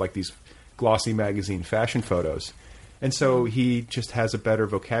doing like these glossy magazine fashion photos, and so he just has a better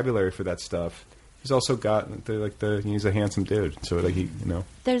vocabulary for that stuff. He's also got he's a handsome dude, so like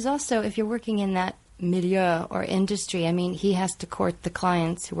There's also, if you're working in that milieu or industry, I mean, he has to court the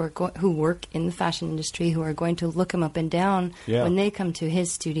clients who work in the fashion industry, who are going to look him up and down when they come to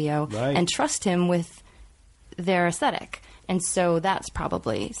his studio and trust him with their aesthetic. And so that's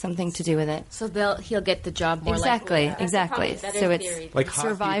probably something to do with it. So he'll get the job more exactly. So it's theory. Like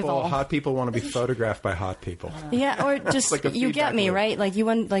survival. Hot people want to be photographed by hot people. Yeah, or just like you get me, loop. right? Like you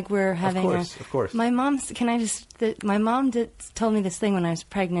want, like we're having. Of course. My mom's. My mom told me this thing when I was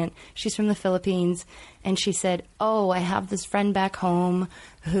pregnant. She's from the Philippines, and she said, "Oh, I have this friend back home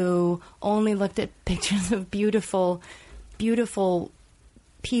who only looked at pictures of beautiful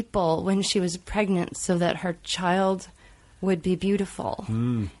people when she was pregnant, so that her child would be beautiful."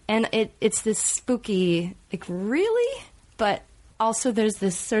 And it's this spooky, like, really? But also there's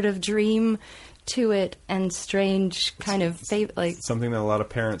this sort of dream to it and strange kind of like something that a lot of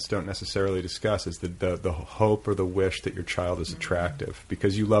parents don't necessarily discuss is the hope or the wish that your child is attractive,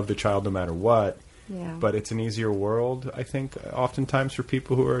 because you love the child no matter what. Yeah. But it's an easier world, I think, oftentimes for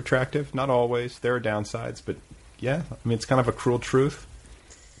people who are attractive. Not always. There are downsides, but yeah, I mean, it's kind of a cruel truth.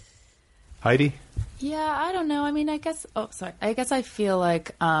 Heidi? Yeah, I don't know. I mean, I guess I feel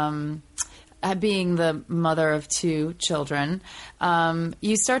like being the mother of two children,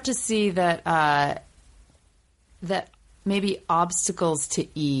 you start to see that maybe obstacles to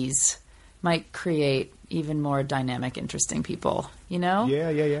ease might create even more dynamic, interesting people, Yeah.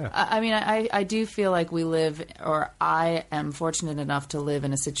 I mean, I do feel like we live, or I am fortunate enough to live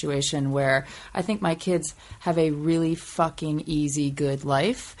in a situation where I think my kids have a really fucking easy, good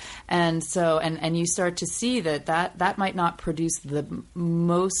life. And so, and you start to see that might not produce the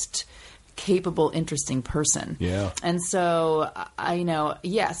most capable, interesting person. Yeah. And so,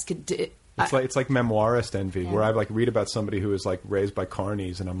 yes, It's like memoirist envy, where I read about somebody who is raised by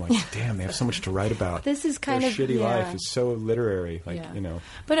carnies, and I'm like, damn, they have so much to write about. This is kind Their of shitty life is so literary,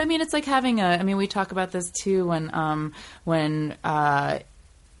 But I mean, it's like having we talk about this too when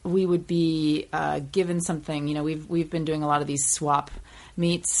we would be given something. We've been doing a lot of these swap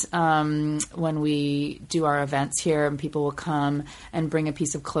meets when we do our events here, and people will come and bring a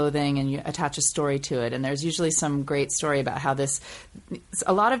piece of clothing and you attach a story to it, and there's usually some great story about how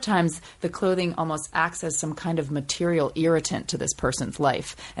a lot of times the clothing almost acts as some kind of material irritant to this person's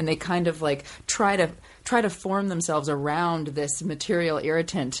life, and they kind of try to form themselves around this material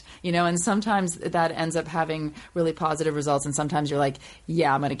irritant, and sometimes that ends up having really positive results, and sometimes you're like,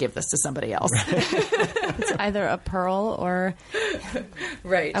 yeah, I'm going to give this to somebody else. It's either a pearl or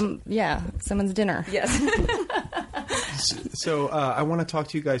right. Someone's dinner. Yes. So I want to talk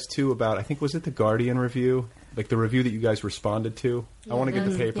to you guys too about, I think, was it the Guardian review? The review that you guys responded to? I want to get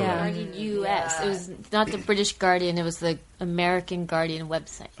the paper. Guardian U.S. It was not the British Guardian. It was the American Guardian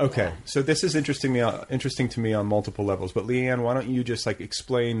website. Okay. So this is interesting to me on multiple levels. But Leanne, why don't you just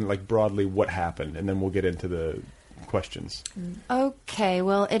explain broadly what happened, and then we'll get into the questions. Okay.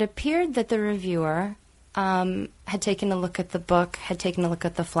 Well, it appeared that the reviewer had taken a look at the book, had taken a look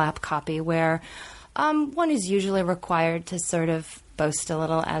at the flap copy, where one is usually required to sort of boast a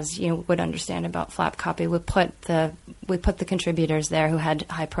little, as you would understand about flap copy. We put the contributors there who had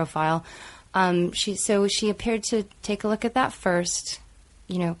high profile. She appeared to take a look at that first,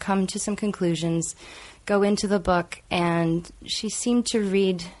 come to some conclusions, go into the book, and she seemed to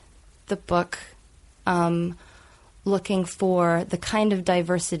read the book looking for the kind of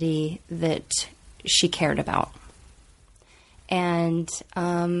diversity that she cared about. And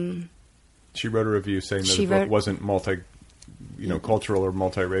she wrote a review saying that the book wasn't cultural or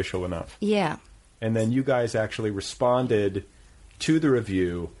multiracial enough. Yeah. And then you guys actually responded to the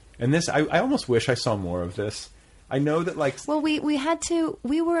review. And this, I almost wish I saw more of this. I know that, like... Well, we had to...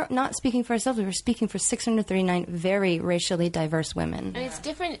 We were not speaking for ourselves. We were speaking for 639 very racially diverse women. And it's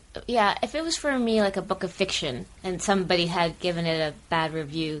different... Yeah, if it was for me, like a book of fiction, and somebody had given it a bad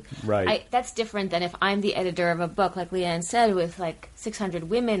review... Right. That's different than if I'm the editor of a book, like Leanne said, with, like, 600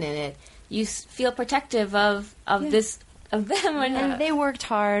 women in it. You feel protective of this... Of them and they worked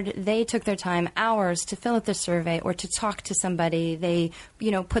hard. They took their time, hours, to fill out the survey or to talk to somebody. They,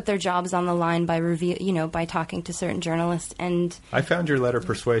 put their jobs on the line by by talking to certain journalists. And I found your letter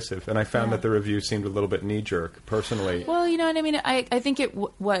persuasive, and I found that the review seemed a little bit knee-jerk, personally. Well, you know what I mean. I think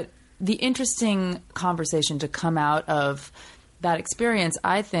what the interesting conversation to come out of that experience,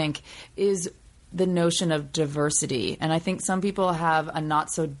 I think, is the notion of diversity. And I think some people have a not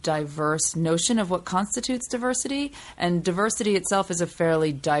so diverse notion of what constitutes diversity. And diversity itself is a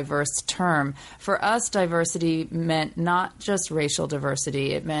fairly diverse term. For us, diversity meant not just racial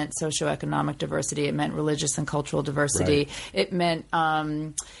diversity. It meant socioeconomic diversity. It meant religious and cultural diversity. Right. It meant,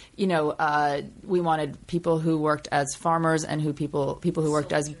 we wanted people who worked as farmers and people who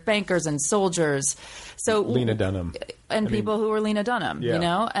worked as bankers and soldiers. So Lena Dunham. And people who were Lena Dunham,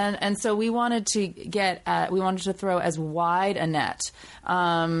 yeah. And so we wanted to throw as wide a net.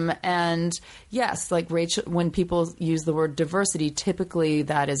 And yes, like Rachel, when people use the word diversity, typically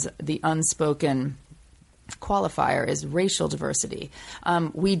that is the unspoken qualifier is racial diversity.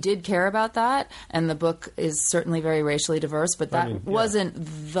 We did care about that, and the book is certainly very racially diverse, but that wasn't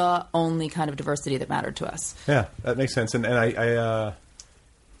the only kind of diversity that mattered to us. Yeah, that makes sense. And I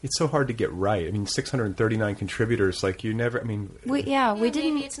it's so hard to get right. I mean, 639 contributors, like you never, we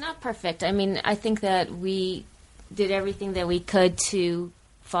didn't... Maybe it's not perfect. I mean, I think that we did everything that we could to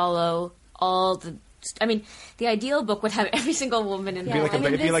follow all the... the ideal book would have every single woman in there.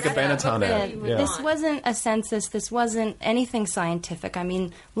 It'd be like a Benetton ad. Yeah. This wasn't a census. This wasn't anything scientific.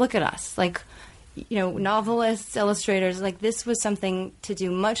 Look at us. Novelists, illustrators, this was something to do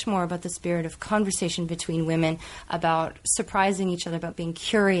much more about the spirit of conversation between women, about surprising each other, about being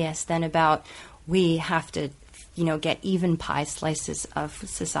curious, than about we have to, get even pie slices of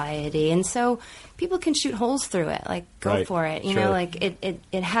society. And so people can shoot holes through it. Go for it.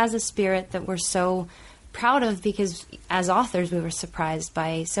 It has a spirit that we're so proud of, because as authors we were surprised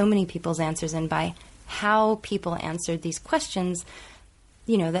by so many people's answers and by how people answered these questions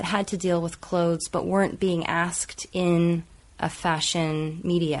that had to deal with clothes but weren't being asked in a fashion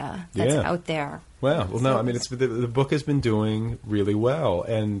media that's out there. Well, no, the book has been doing really well,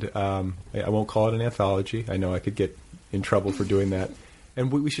 and I won't call it an anthology. I know I could get in trouble for doing that.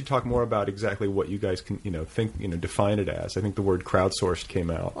 And we should talk more about exactly what you guys can, define it as. I think the word crowdsourced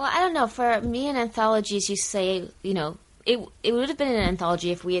came out. Well, I don't know. For me, in anthologies, you say, It would have been an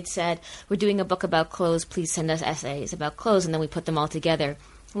anthology if we had said, we're doing a book about clothes, please send us essays about clothes, and then we put them all together.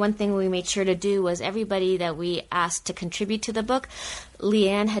 One thing we made sure to do was everybody that we asked to contribute to the book,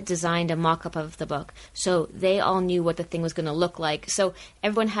 Leanne had designed a mock-up of the book. So they all knew what the thing was going to look like. So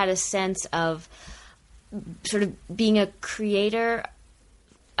everyone had a sense of sort of being a creator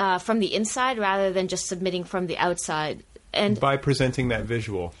from the inside rather than just submitting from the outside. And by presenting that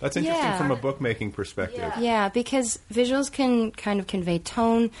visual. That's interesting from a bookmaking perspective. Yeah, because visuals can kind of convey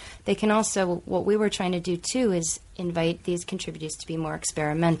tone. They can also, what we were trying to do too is invite these contributors to be more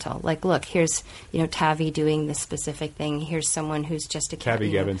experimental. Look, here's, Tavi doing this specific thing. Here's someone who's just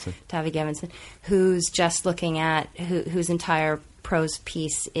Tavi Gevinson, who's just looking at, whose entire prose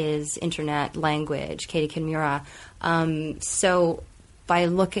piece is internet language, Katie Kimura. So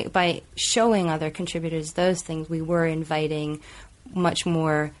by showing other contributors those things, we were inviting much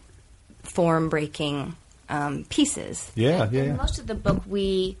more form-breaking pieces. And most of the book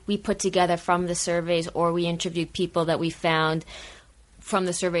we put together from the surveys, or we interviewed people that we found from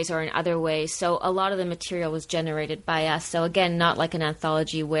the surveys or in other ways. So a lot of the material was generated by us. So again, not like an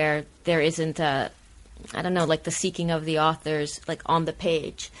anthology where there isn't the seeking of the authors on the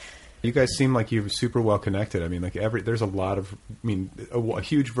page. You guys seem like you're super well connected. There's a lot of, a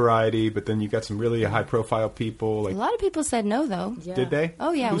huge variety, but then you got some really high profile people. A lot of people said no, though. Yeah. Did they?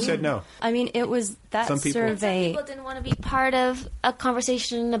 Oh, yeah. Who said no? It was that survey. Some people didn't want to be part of a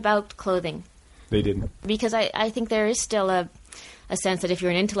conversation about clothing. They didn't. Because I think there is still a sense that if you're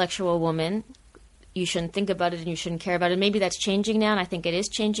an intellectual woman, you shouldn't think about it and you shouldn't care about it. Maybe that's changing now, and I think it is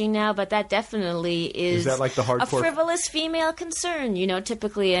changing now, but that definitely is that like the hardcore... a frivolous female concern,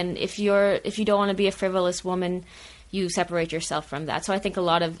 typically. And if you don't want to be a frivolous woman, you separate yourself from that. So I think a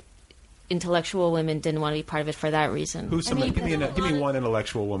lot of intellectual women didn't want to be part of it for that reason. Give me one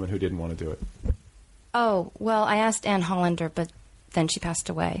intellectual woman who didn't want to do it. Oh, well, I asked Anne Hollander, but then she passed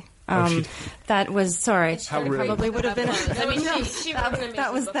away. That was sorry. How rude. Probably would have been. I mean, she wrote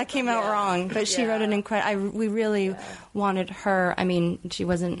an that came out wrong. But she wrote an incredible. We really wanted her. I mean, she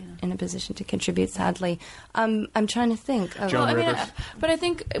wasn't in a position to contribute, sadly. I'm trying to think. Joan Rivers. But I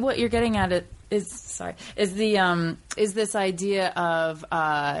think what you're getting at is this idea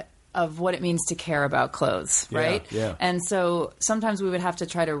of what it means to care about clothes, right? Yeah. And so sometimes we would have to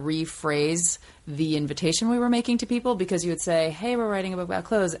try to rephrase the invitation we were making to people, because you would say, hey, we're writing a book about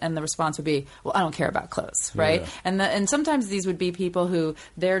clothes, and the response would be, well, I don't care about clothes, right? Yeah. And sometimes these would be people who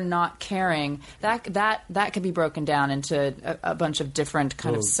they're not caring. That could be broken down into a bunch of different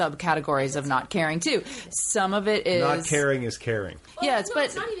kind of subcategories of not caring too. Some of it is not caring is caring. Yes, no, but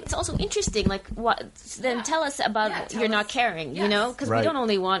it's not even. It's also interesting. Like, what? Then tell us about you're not caring. You know, because we don't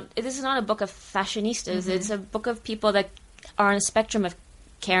only want. This is not a book of fashionistas. It's a book of people that are on a spectrum of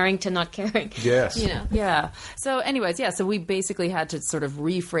caring to not caring. Yes. You know. Yeah. So anyways, so we basically had to sort of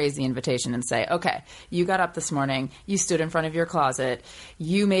rephrase the invitation and say, okay, you got up this morning, you stood in front of your closet,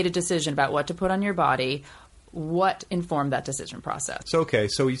 you made a decision about what to put on your body. What informed that decision process? So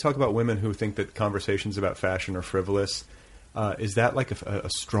you talk about women who think that conversations about fashion are frivolous. Is that like a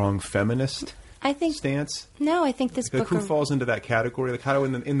strong feminist stance? No, I think this book. Who falls into that category? Like how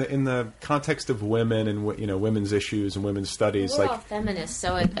in the context of women and women's issues and women's studies, We're all feminists,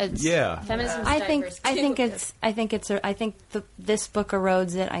 so it's feminism. I think this book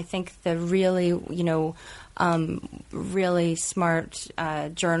erodes it. I think the really really smart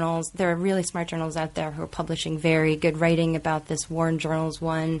journals. There are really smart journals out there who are publishing very good writing about this. Warren Journal's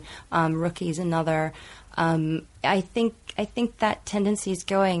one, Rookie's another. I think that tendency is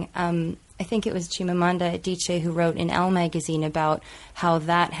going. I think it was Chimamanda Adichie who wrote in Elle magazine about how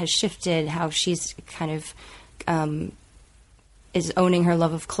that has shifted, how she's kind of is owning her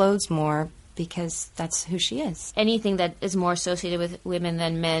love of clothes more because that's who she is. Anything that is more associated with women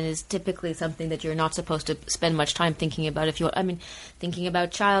than men is typically something that you're not supposed to spend much time thinking about. Thinking about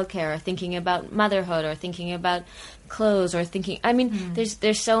childcare, or thinking about motherhood, or thinking about clothes, or thinking.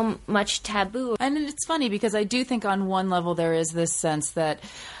 There's so much taboo. And it's funny because I do think on one level there is this sense that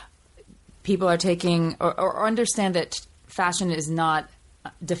people are taking or understand that fashion is not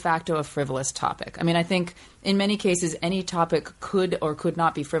de facto a frivolous topic. I mean, I think in many cases any topic could or could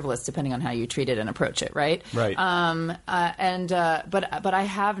not be frivolous depending on how you treat it and approach it, right? Right. But I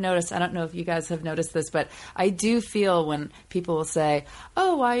have noticed, I don't know if you guys have noticed this, but I do feel when people will say,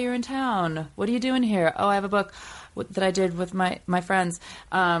 oh, why are you in town? What are you doing here? Oh, I have a book that I did with my friends.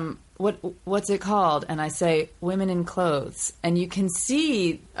 What's it called? And I say, Women in Clothes. And you can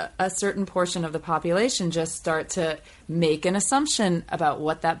see a certain portion of the population just start to make an assumption about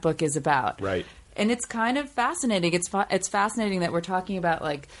what that book is about. Right. And it's kind of fascinating. It's fascinating that we're talking about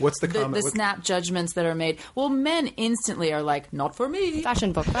what's the comment? The snap judgments that are made. Well, men instantly are like, not for me.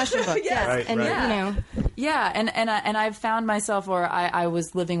 Fashion book. Yes. Right, and right. Yeah, and I've found myself, or I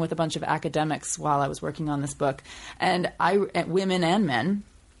was living with a bunch of academics while I was working on this book, and women and men.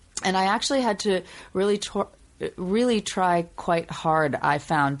 And I actually had to really try quite hard, I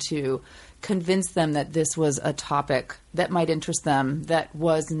found, to convince them that this was a topic that might interest them, that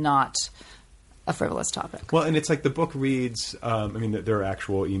was not a frivolous topic. Well, and it's like the book reads, there are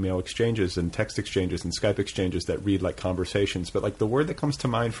actual email exchanges and text exchanges and Skype exchanges that read like conversations. But like the word that comes to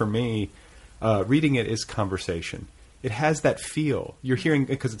mind for me reading it is conversation. It has that feel. You're hearing,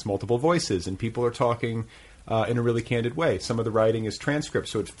 because it's multiple voices and people are talking in a really candid way. Some of the writing is transcript,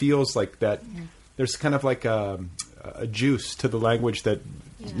 so it feels like that. Yeah. There's kind of like a juice to the language that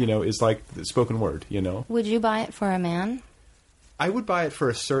is like the spoken word. Would you buy it for a man? I would buy it for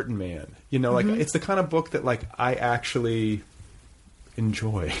a certain man. Like it's the kind of book that like I actually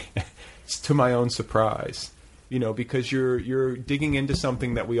enjoy, to my own surprise. Because you're digging into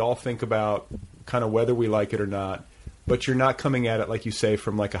something that we all think about, kind of whether we like it or not. But you're not coming at it, like you say,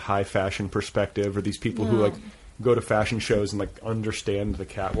 from like a high fashion perspective, or these people who like go to fashion shows and like understand the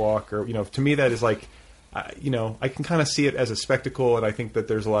catwalk, or to me that is like, I can kind of see it as a spectacle, and I think that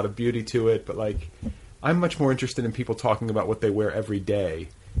there's a lot of beauty to it. But like, I'm much more interested in people talking about what they wear every day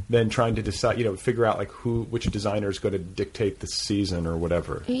than trying to decide, figure out like which designer is going to dictate the season or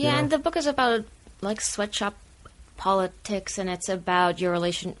whatever. Yeah, and the book is about like sweatshop politics, and it's about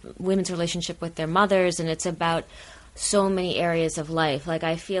women's relationship with their mothers, and it's about so many areas of life. Like,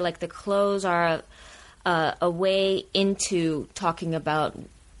 I feel like the clothes are a way into talking about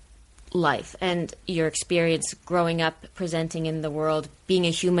life and your experience growing up, presenting in the world, being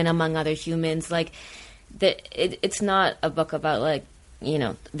a human among other humans. Like, it's not a book about like,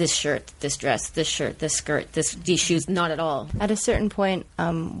 this shirt, this dress, this shirt, this skirt, these shoes. Not at all. At a certain point,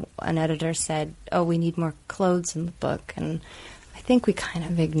 an editor said, "Oh, we need more clothes in the book," and I think we kind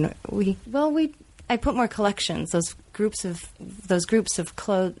of ignore. I put more collections. Those groups of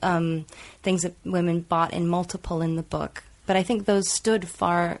things that women bought in multiple in the book. But I think those stood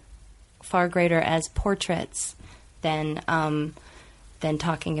far greater as portraits than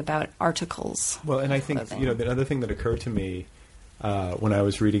talking about articles. Well, and I think the other thing that occurred to me when I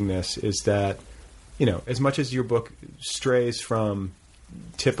was reading this is that as much as your book strays from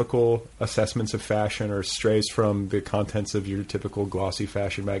typical assessments of fashion or strays from the contents of your typical glossy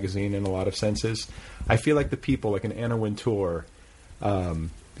fashion magazine in a lot of senses, I feel like the people, like an Anna Wintour,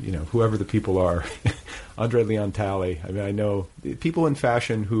 whoever the people are, Andre Leon Talley. I mean, I know people in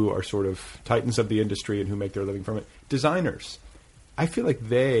fashion who are sort of titans of the industry and who make their living from it. Designers, I feel like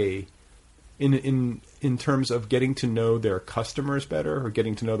they, in terms of getting to know their customers better or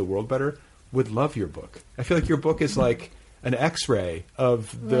getting to know the world better, would love your book. I feel like your book is like an X-ray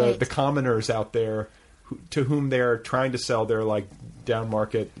of the commoners out there to whom they're trying to sell their like down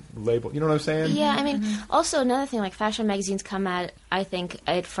market label. You know what I'm saying? Yeah, I mean, also another thing, like fashion magazines come at, I think,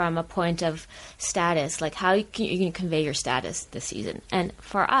 it from a point of status, like how you can convey your status this season. And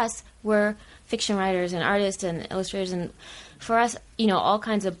for us, we're fiction writers and artists and illustrators, and for us, all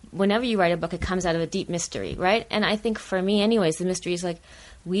kinds of, whenever you write a book, it comes out of a deep mystery, right? And I think for me anyways, the mystery is like,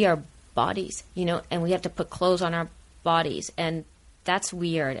 we are bodies, and we have to put clothes on our bodies, and that's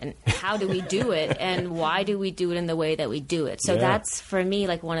weird, and how do we do it, and why do we do it in the way that we do it? So that's, for me,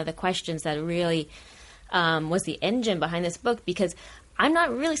 like one of the questions that really was the engine behind this book, because I'm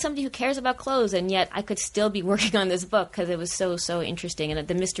not really somebody who cares about clothes, and yet I could still be working on this book because it was so interesting, and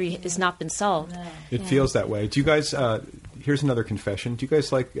the mystery has not been solved. It feels that way. Do you guys... here's another confession. Do you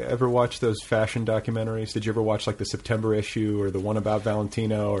guys ever watch those fashion documentaries? Did you ever watch like the September issue or the one about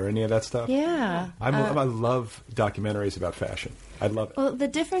Valentino or any of that stuff? Yeah. I love documentaries about fashion. I love it. Well, the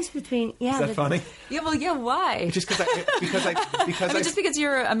difference between is that funny? Yeah. Well, yeah. Why? Just because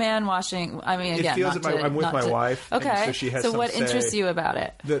you're a man washing. I mean, it feels that I'm with my wife. Okay. So she has. So what interests you about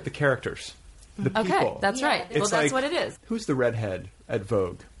it? The characters, the people. Okay, that's right. Well, that's what it is. Who's the redhead at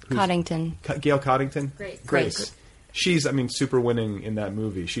Vogue? Coddington. Gail Coddington. Grace. She's, super winning in that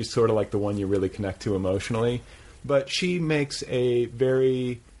movie. She's sort of like the one you really connect to emotionally. But she makes a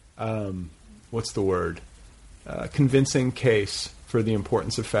very, convincing case for the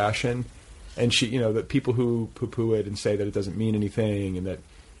importance of fashion. And she, that people who poo-poo it and say that it doesn't mean anything and that,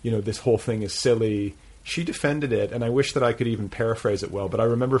 this whole thing is silly, she defended it. And I wish that I could even paraphrase it well. But I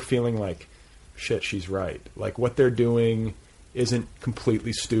remember feeling like, shit, she's right. Like, what they're doing isn't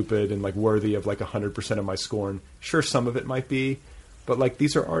completely stupid and like worthy of like 100% of my scorn. Sure, some of it might be, but like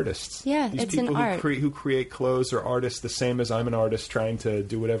these are artists. Yeah, these it's people an art. who create clothes are artists the same as I'm an artist trying to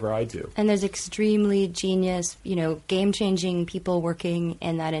do whatever I do. And there's extremely genius, game-changing people working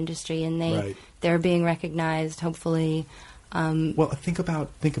in that industry, and they're being recognized, hopefully. Well, think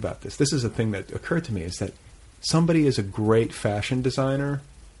about this. This is a thing that occurred to me, is that somebody is a great fashion designer.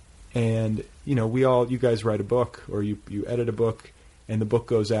 And, you guys write a book or you edit a book and the book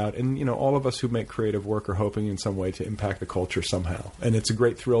goes out. And, all of us who make creative work are hoping in some way to impact the culture somehow. And it's a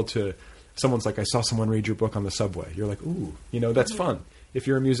great thrill to someone's like, I saw someone read your book on the subway. You're like, ooh, that's fun. If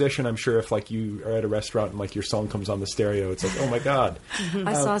you're a musician, I'm sure if like you are at a restaurant and like your song comes on the stereo, it's like, oh my God.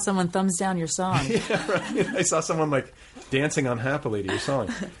 I saw someone thumbs down your song. Yeah, right. I saw someone like dancing unhappily to your song.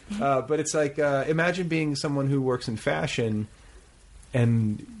 But it's like, imagine being someone who works in fashion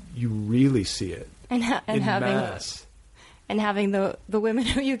and you really see it and mass. And having the women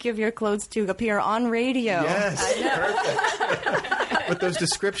who you give your clothes to appear on radio. Yes, perfect. But those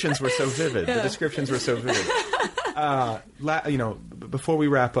descriptions were so vivid. Yeah. The descriptions were so vivid. Before we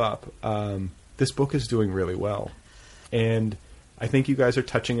wrap up, this book is doing really well. And I think you guys are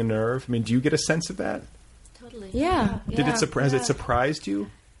touching a nerve. I mean, do you get a sense of that? Totally. Yeah. Has it surprised you?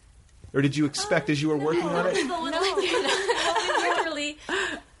 Or did you expect as you were working on it? Literally,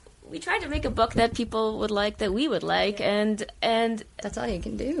 we tried to make a book that people would like, that we would like, and that's all you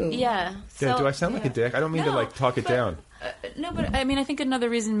can do. Yeah. So, do I sound like a dick? I don't mean to talk it down. No, but I mean, I think another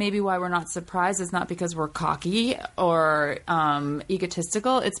reason maybe why we're not surprised is not because we're cocky or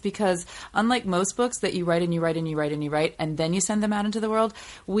egotistical. It's because unlike most books that you write and you write and you write and you write and then you send them out into the world,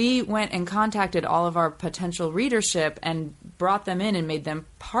 we went and contacted all of our potential readership and brought them in and made them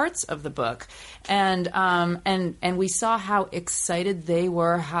parts of the book. And we saw how excited they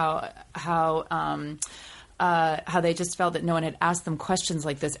were, how they just felt that no one had asked them questions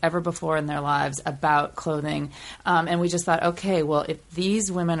like this ever before in their lives about clothing. And we just thought, okay, well, if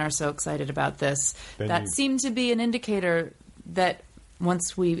these women are so excited about this, seemed to be an indicator that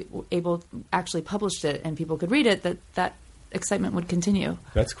once we actually published it and people could read it, that excitement would continue.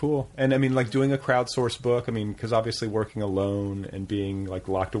 That's cool. And I mean, like doing a crowdsourced book, I mean, because obviously working alone and being like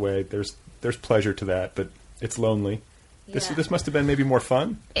locked away, there's pleasure to that, but it's lonely. Yeah. This must have been maybe more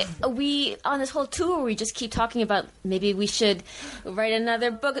fun. We on this whole tour, we just keep talking about maybe we should write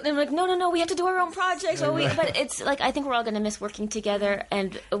another book. And then we're like, no, we have to do our own projects. But it's like I think we're all going to miss working together,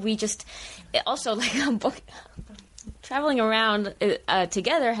 and we just also like a book. Traveling around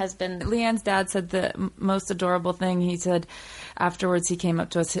together has been... Leanne's dad said the most adorable thing. He said afterwards he came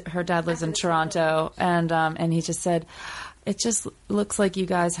up to us. Her dad lives in Toronto, and he just said, it just looks like you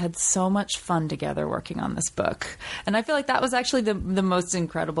guys had so much fun together working on this book. And I feel like that was actually the most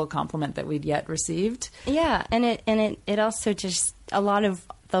incredible compliment that we'd yet received. Yeah, and it also just... A lot of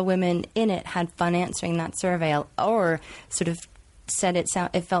the women in it had fun answering that survey, or sort of said it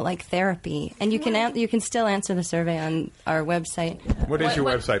felt like therapy, and you can still answer the survey on our website. What is your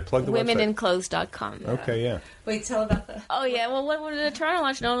website? Plug the website. Womenenclothes.com. Okay, yeah. Wait, tell about that. Oh yeah, well, when the Toronto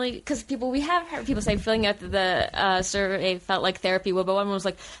launch, not only because we have heard people say filling out the survey felt like therapy. Well, but one was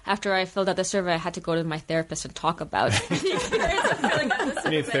like, after I filled out the survey, I had to go to my therapist and talk about it.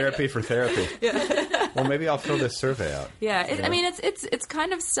 You need therapy for therapy. Yeah. Well, maybe I'll fill this survey out. Yeah, I mean, it's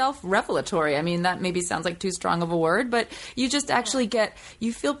kind of self-revelatory. I mean, that maybe sounds like too strong of a word, but you just actually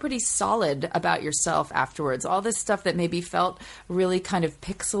you feel pretty solid about yourself afterwards. All this stuff that maybe felt really kind of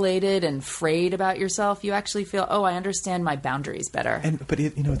pixelated and frayed about yourself, you actually feel, oh, I understand my boundaries better. But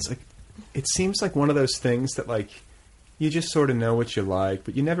it's like, it seems like one of those things that like you just sort of know what you like,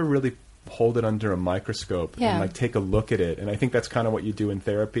 but you never really hold it under a microscope and like take a look at it. And I think that's kind of what you do in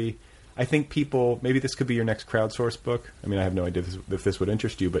therapy. I think people, maybe this could be your next crowdsourced book. I mean, I have no idea if this would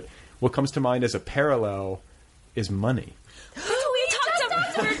interest you, but what comes to mind as a parallel is money.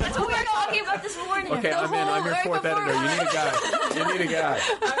 That's what we were talking about this morning. Okay, I'm your fourth editor. You need a guy.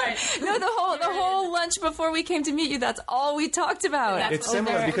 All right. No, the whole lunch before we came to meet you, that's all we talked about. It's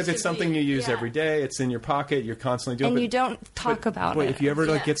similar because it's something you use every day. It's in your pocket. You're constantly doing it. And you don't talk about it. If you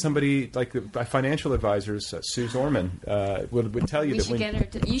ever get somebody like financial advisors, Sue Zorman would tell you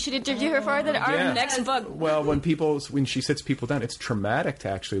you should interview her for our next book. Well, when she sits people down, it's traumatic to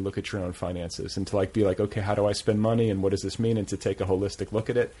actually look at your own finances and to like be like, okay, how do I spend money and what does this mean, and to take a holistic look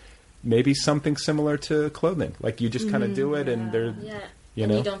at it. Maybe something similar to clothing. Like you just kind of do it and they're... Yeah. You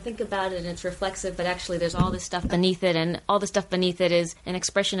don't think about it and it's reflexive, but actually there's all this stuff beneath it, and all the stuff beneath it is an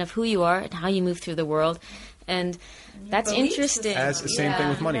expression of who you are and how you move through the world. And that's interesting. As the same thing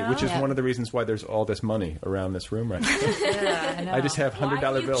with money, which is one of the reasons why there's all this money around this room right now. I just have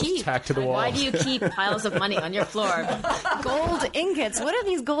 $100 bills tacked to the wall. Why do you keep piles of money on your floor? Gold ingots. What are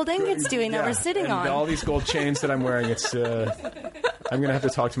these gold ingots doing that we're sitting on? All these gold chains that I'm wearing. It's. I'm going to have to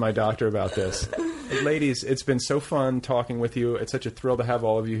talk to my doctor about this. Ladies, it's been so fun talking with you. It's such a thrill to have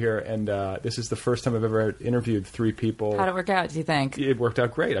all of you here. And this is the first time I've ever interviewed 3 people. How'd it work out, do you think? It worked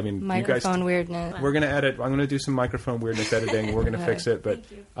out great. I mean, microphone you guys, weirdness. We're going to edit. I'm going to do some microphone weirdness editing. We're going to fix it. But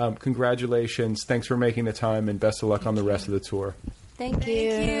congratulations. Thanks for making the time, and best of luck on the rest of the tour. Thank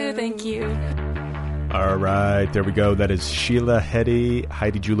you. Thank you. All right, there we go. That is Sheila, Heti,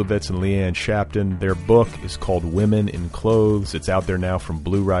 Heidi Julavits, and Leanne Shapton. Their book is called Women in Clothes. It's out there now from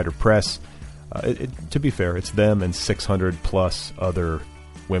Blue Rider Press. To be fair, it's them and 600 plus other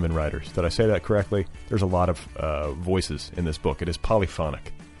women writers. Did I say that correctly? There's a lot of voices in this book. It is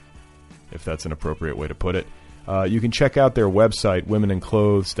polyphonic, if that's an appropriate way to put it. You can check out their website,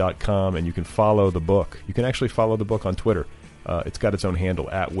 womenenclothes.com, and you can follow the book. You can actually follow the book on Twitter. It's got its own handle,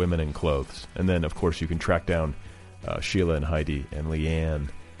 @Womenenclothes. And then, of course, you can track down Sheila and Heidi and Leanne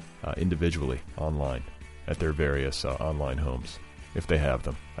individually online at their various online homes, if they have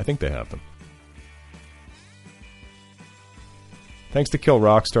them. I think they have them. Thanks to Kill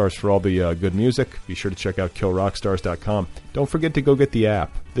Rockstars for all the good music. Be sure to check out killrockstars.com. Don't forget to go get the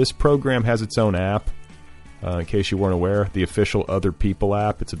app. This program has its own app. In case you weren't aware, the official Other People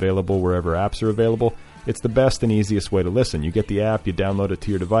app. It's available wherever apps are available. It's the best and easiest way to listen. You get the app, you download it to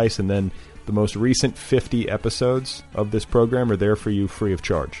your device, and then the most recent 50 episodes of this program are there for you free of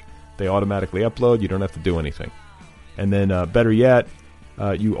charge. They automatically upload. You don't have to do anything. And then, better yet,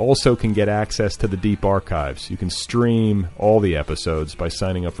 you also can get access to the deep archives. You can stream all the episodes by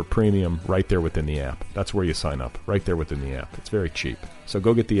signing up for premium right there within the app. That's where you sign up, right there within the app. It's very cheap. So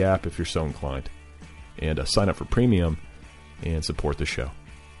go get the app if you're so inclined. And sign up for premium and support the show.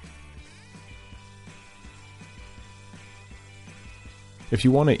 If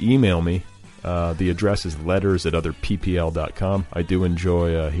you want to email me, the address is letters@otherppl.com. I do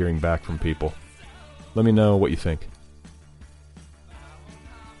enjoy hearing back from people. Let me know what you think.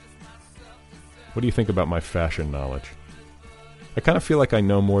 What do you think about my fashion knowledge? I kind of feel like I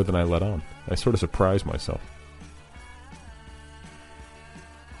know more than I let on. I sort of surprise myself.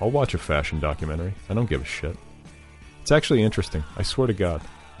 I'll watch a fashion documentary. I don't give a shit. It's actually interesting. I swear to God.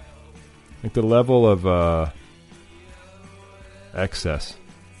 Like the level of excess.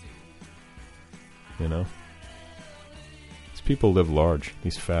 You know? These people live large,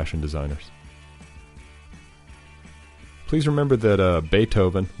 these fashion designers. Please remember that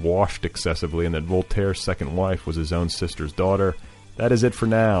Beethoven washed excessively and that Voltaire's second wife was his own sister's daughter. That is it for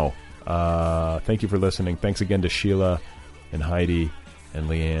now. Thank you for listening. Thanks again to Sheila and Heidi and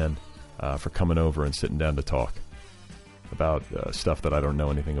Leanne for coming over and sitting down to talk about stuff that I don't know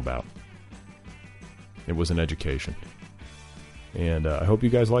anything about. It was an education. And I hope you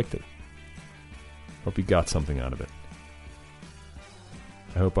guys liked it. Hope you got something out of it.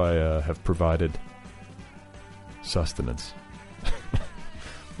 I hope I have provided sustenance.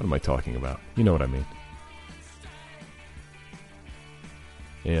 What am I talking about? You know what I mean.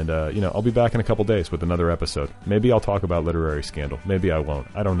 And, I'll be back in a couple days with another episode. Maybe I'll talk about Literary Scandal. Maybe I won't.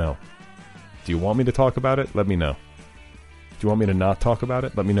 I don't know. Do you want me to talk about it? Let me know. Do you want me to not talk about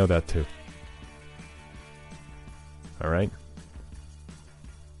it? Let me know that too. All right?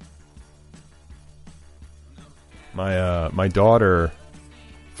 My daughter,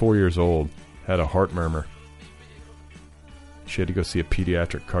 4 years old, had a heart murmur. She had to go see a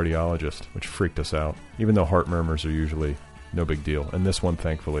pediatric cardiologist, which freaked us out, even though heart murmurs are usually no big deal. And this one,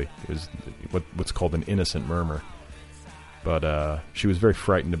 thankfully, is what's called an innocent murmur. But she was very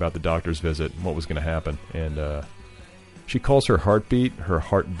frightened about the doctor's visit and what was going to happen. And she calls her heartbeat her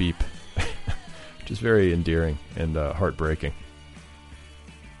heart beep, which is very endearing and heartbreaking.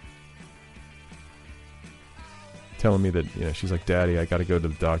 Telling me that, she's like, Daddy, I got to go to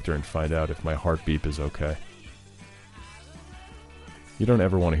the doctor and find out if my heart beep is okay. You don't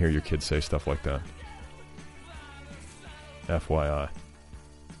ever want to hear your kids say stuff like that. FYI.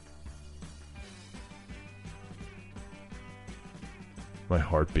 My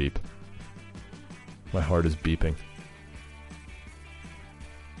heart beep. My heart is beeping.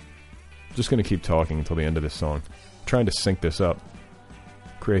 I'm just going to keep talking until the end of this song. I'm trying to sync this up.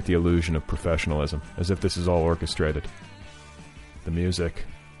 Create the illusion of professionalism, as if this is all orchestrated. The music,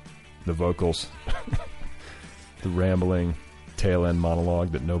 the vocals, the rambling tail end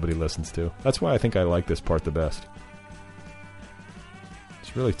monologue that nobody listens to. That's why I think I like this part the best.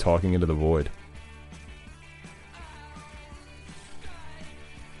 It's really talking into the void.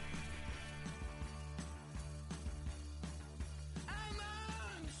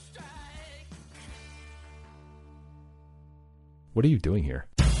 What are you doing here?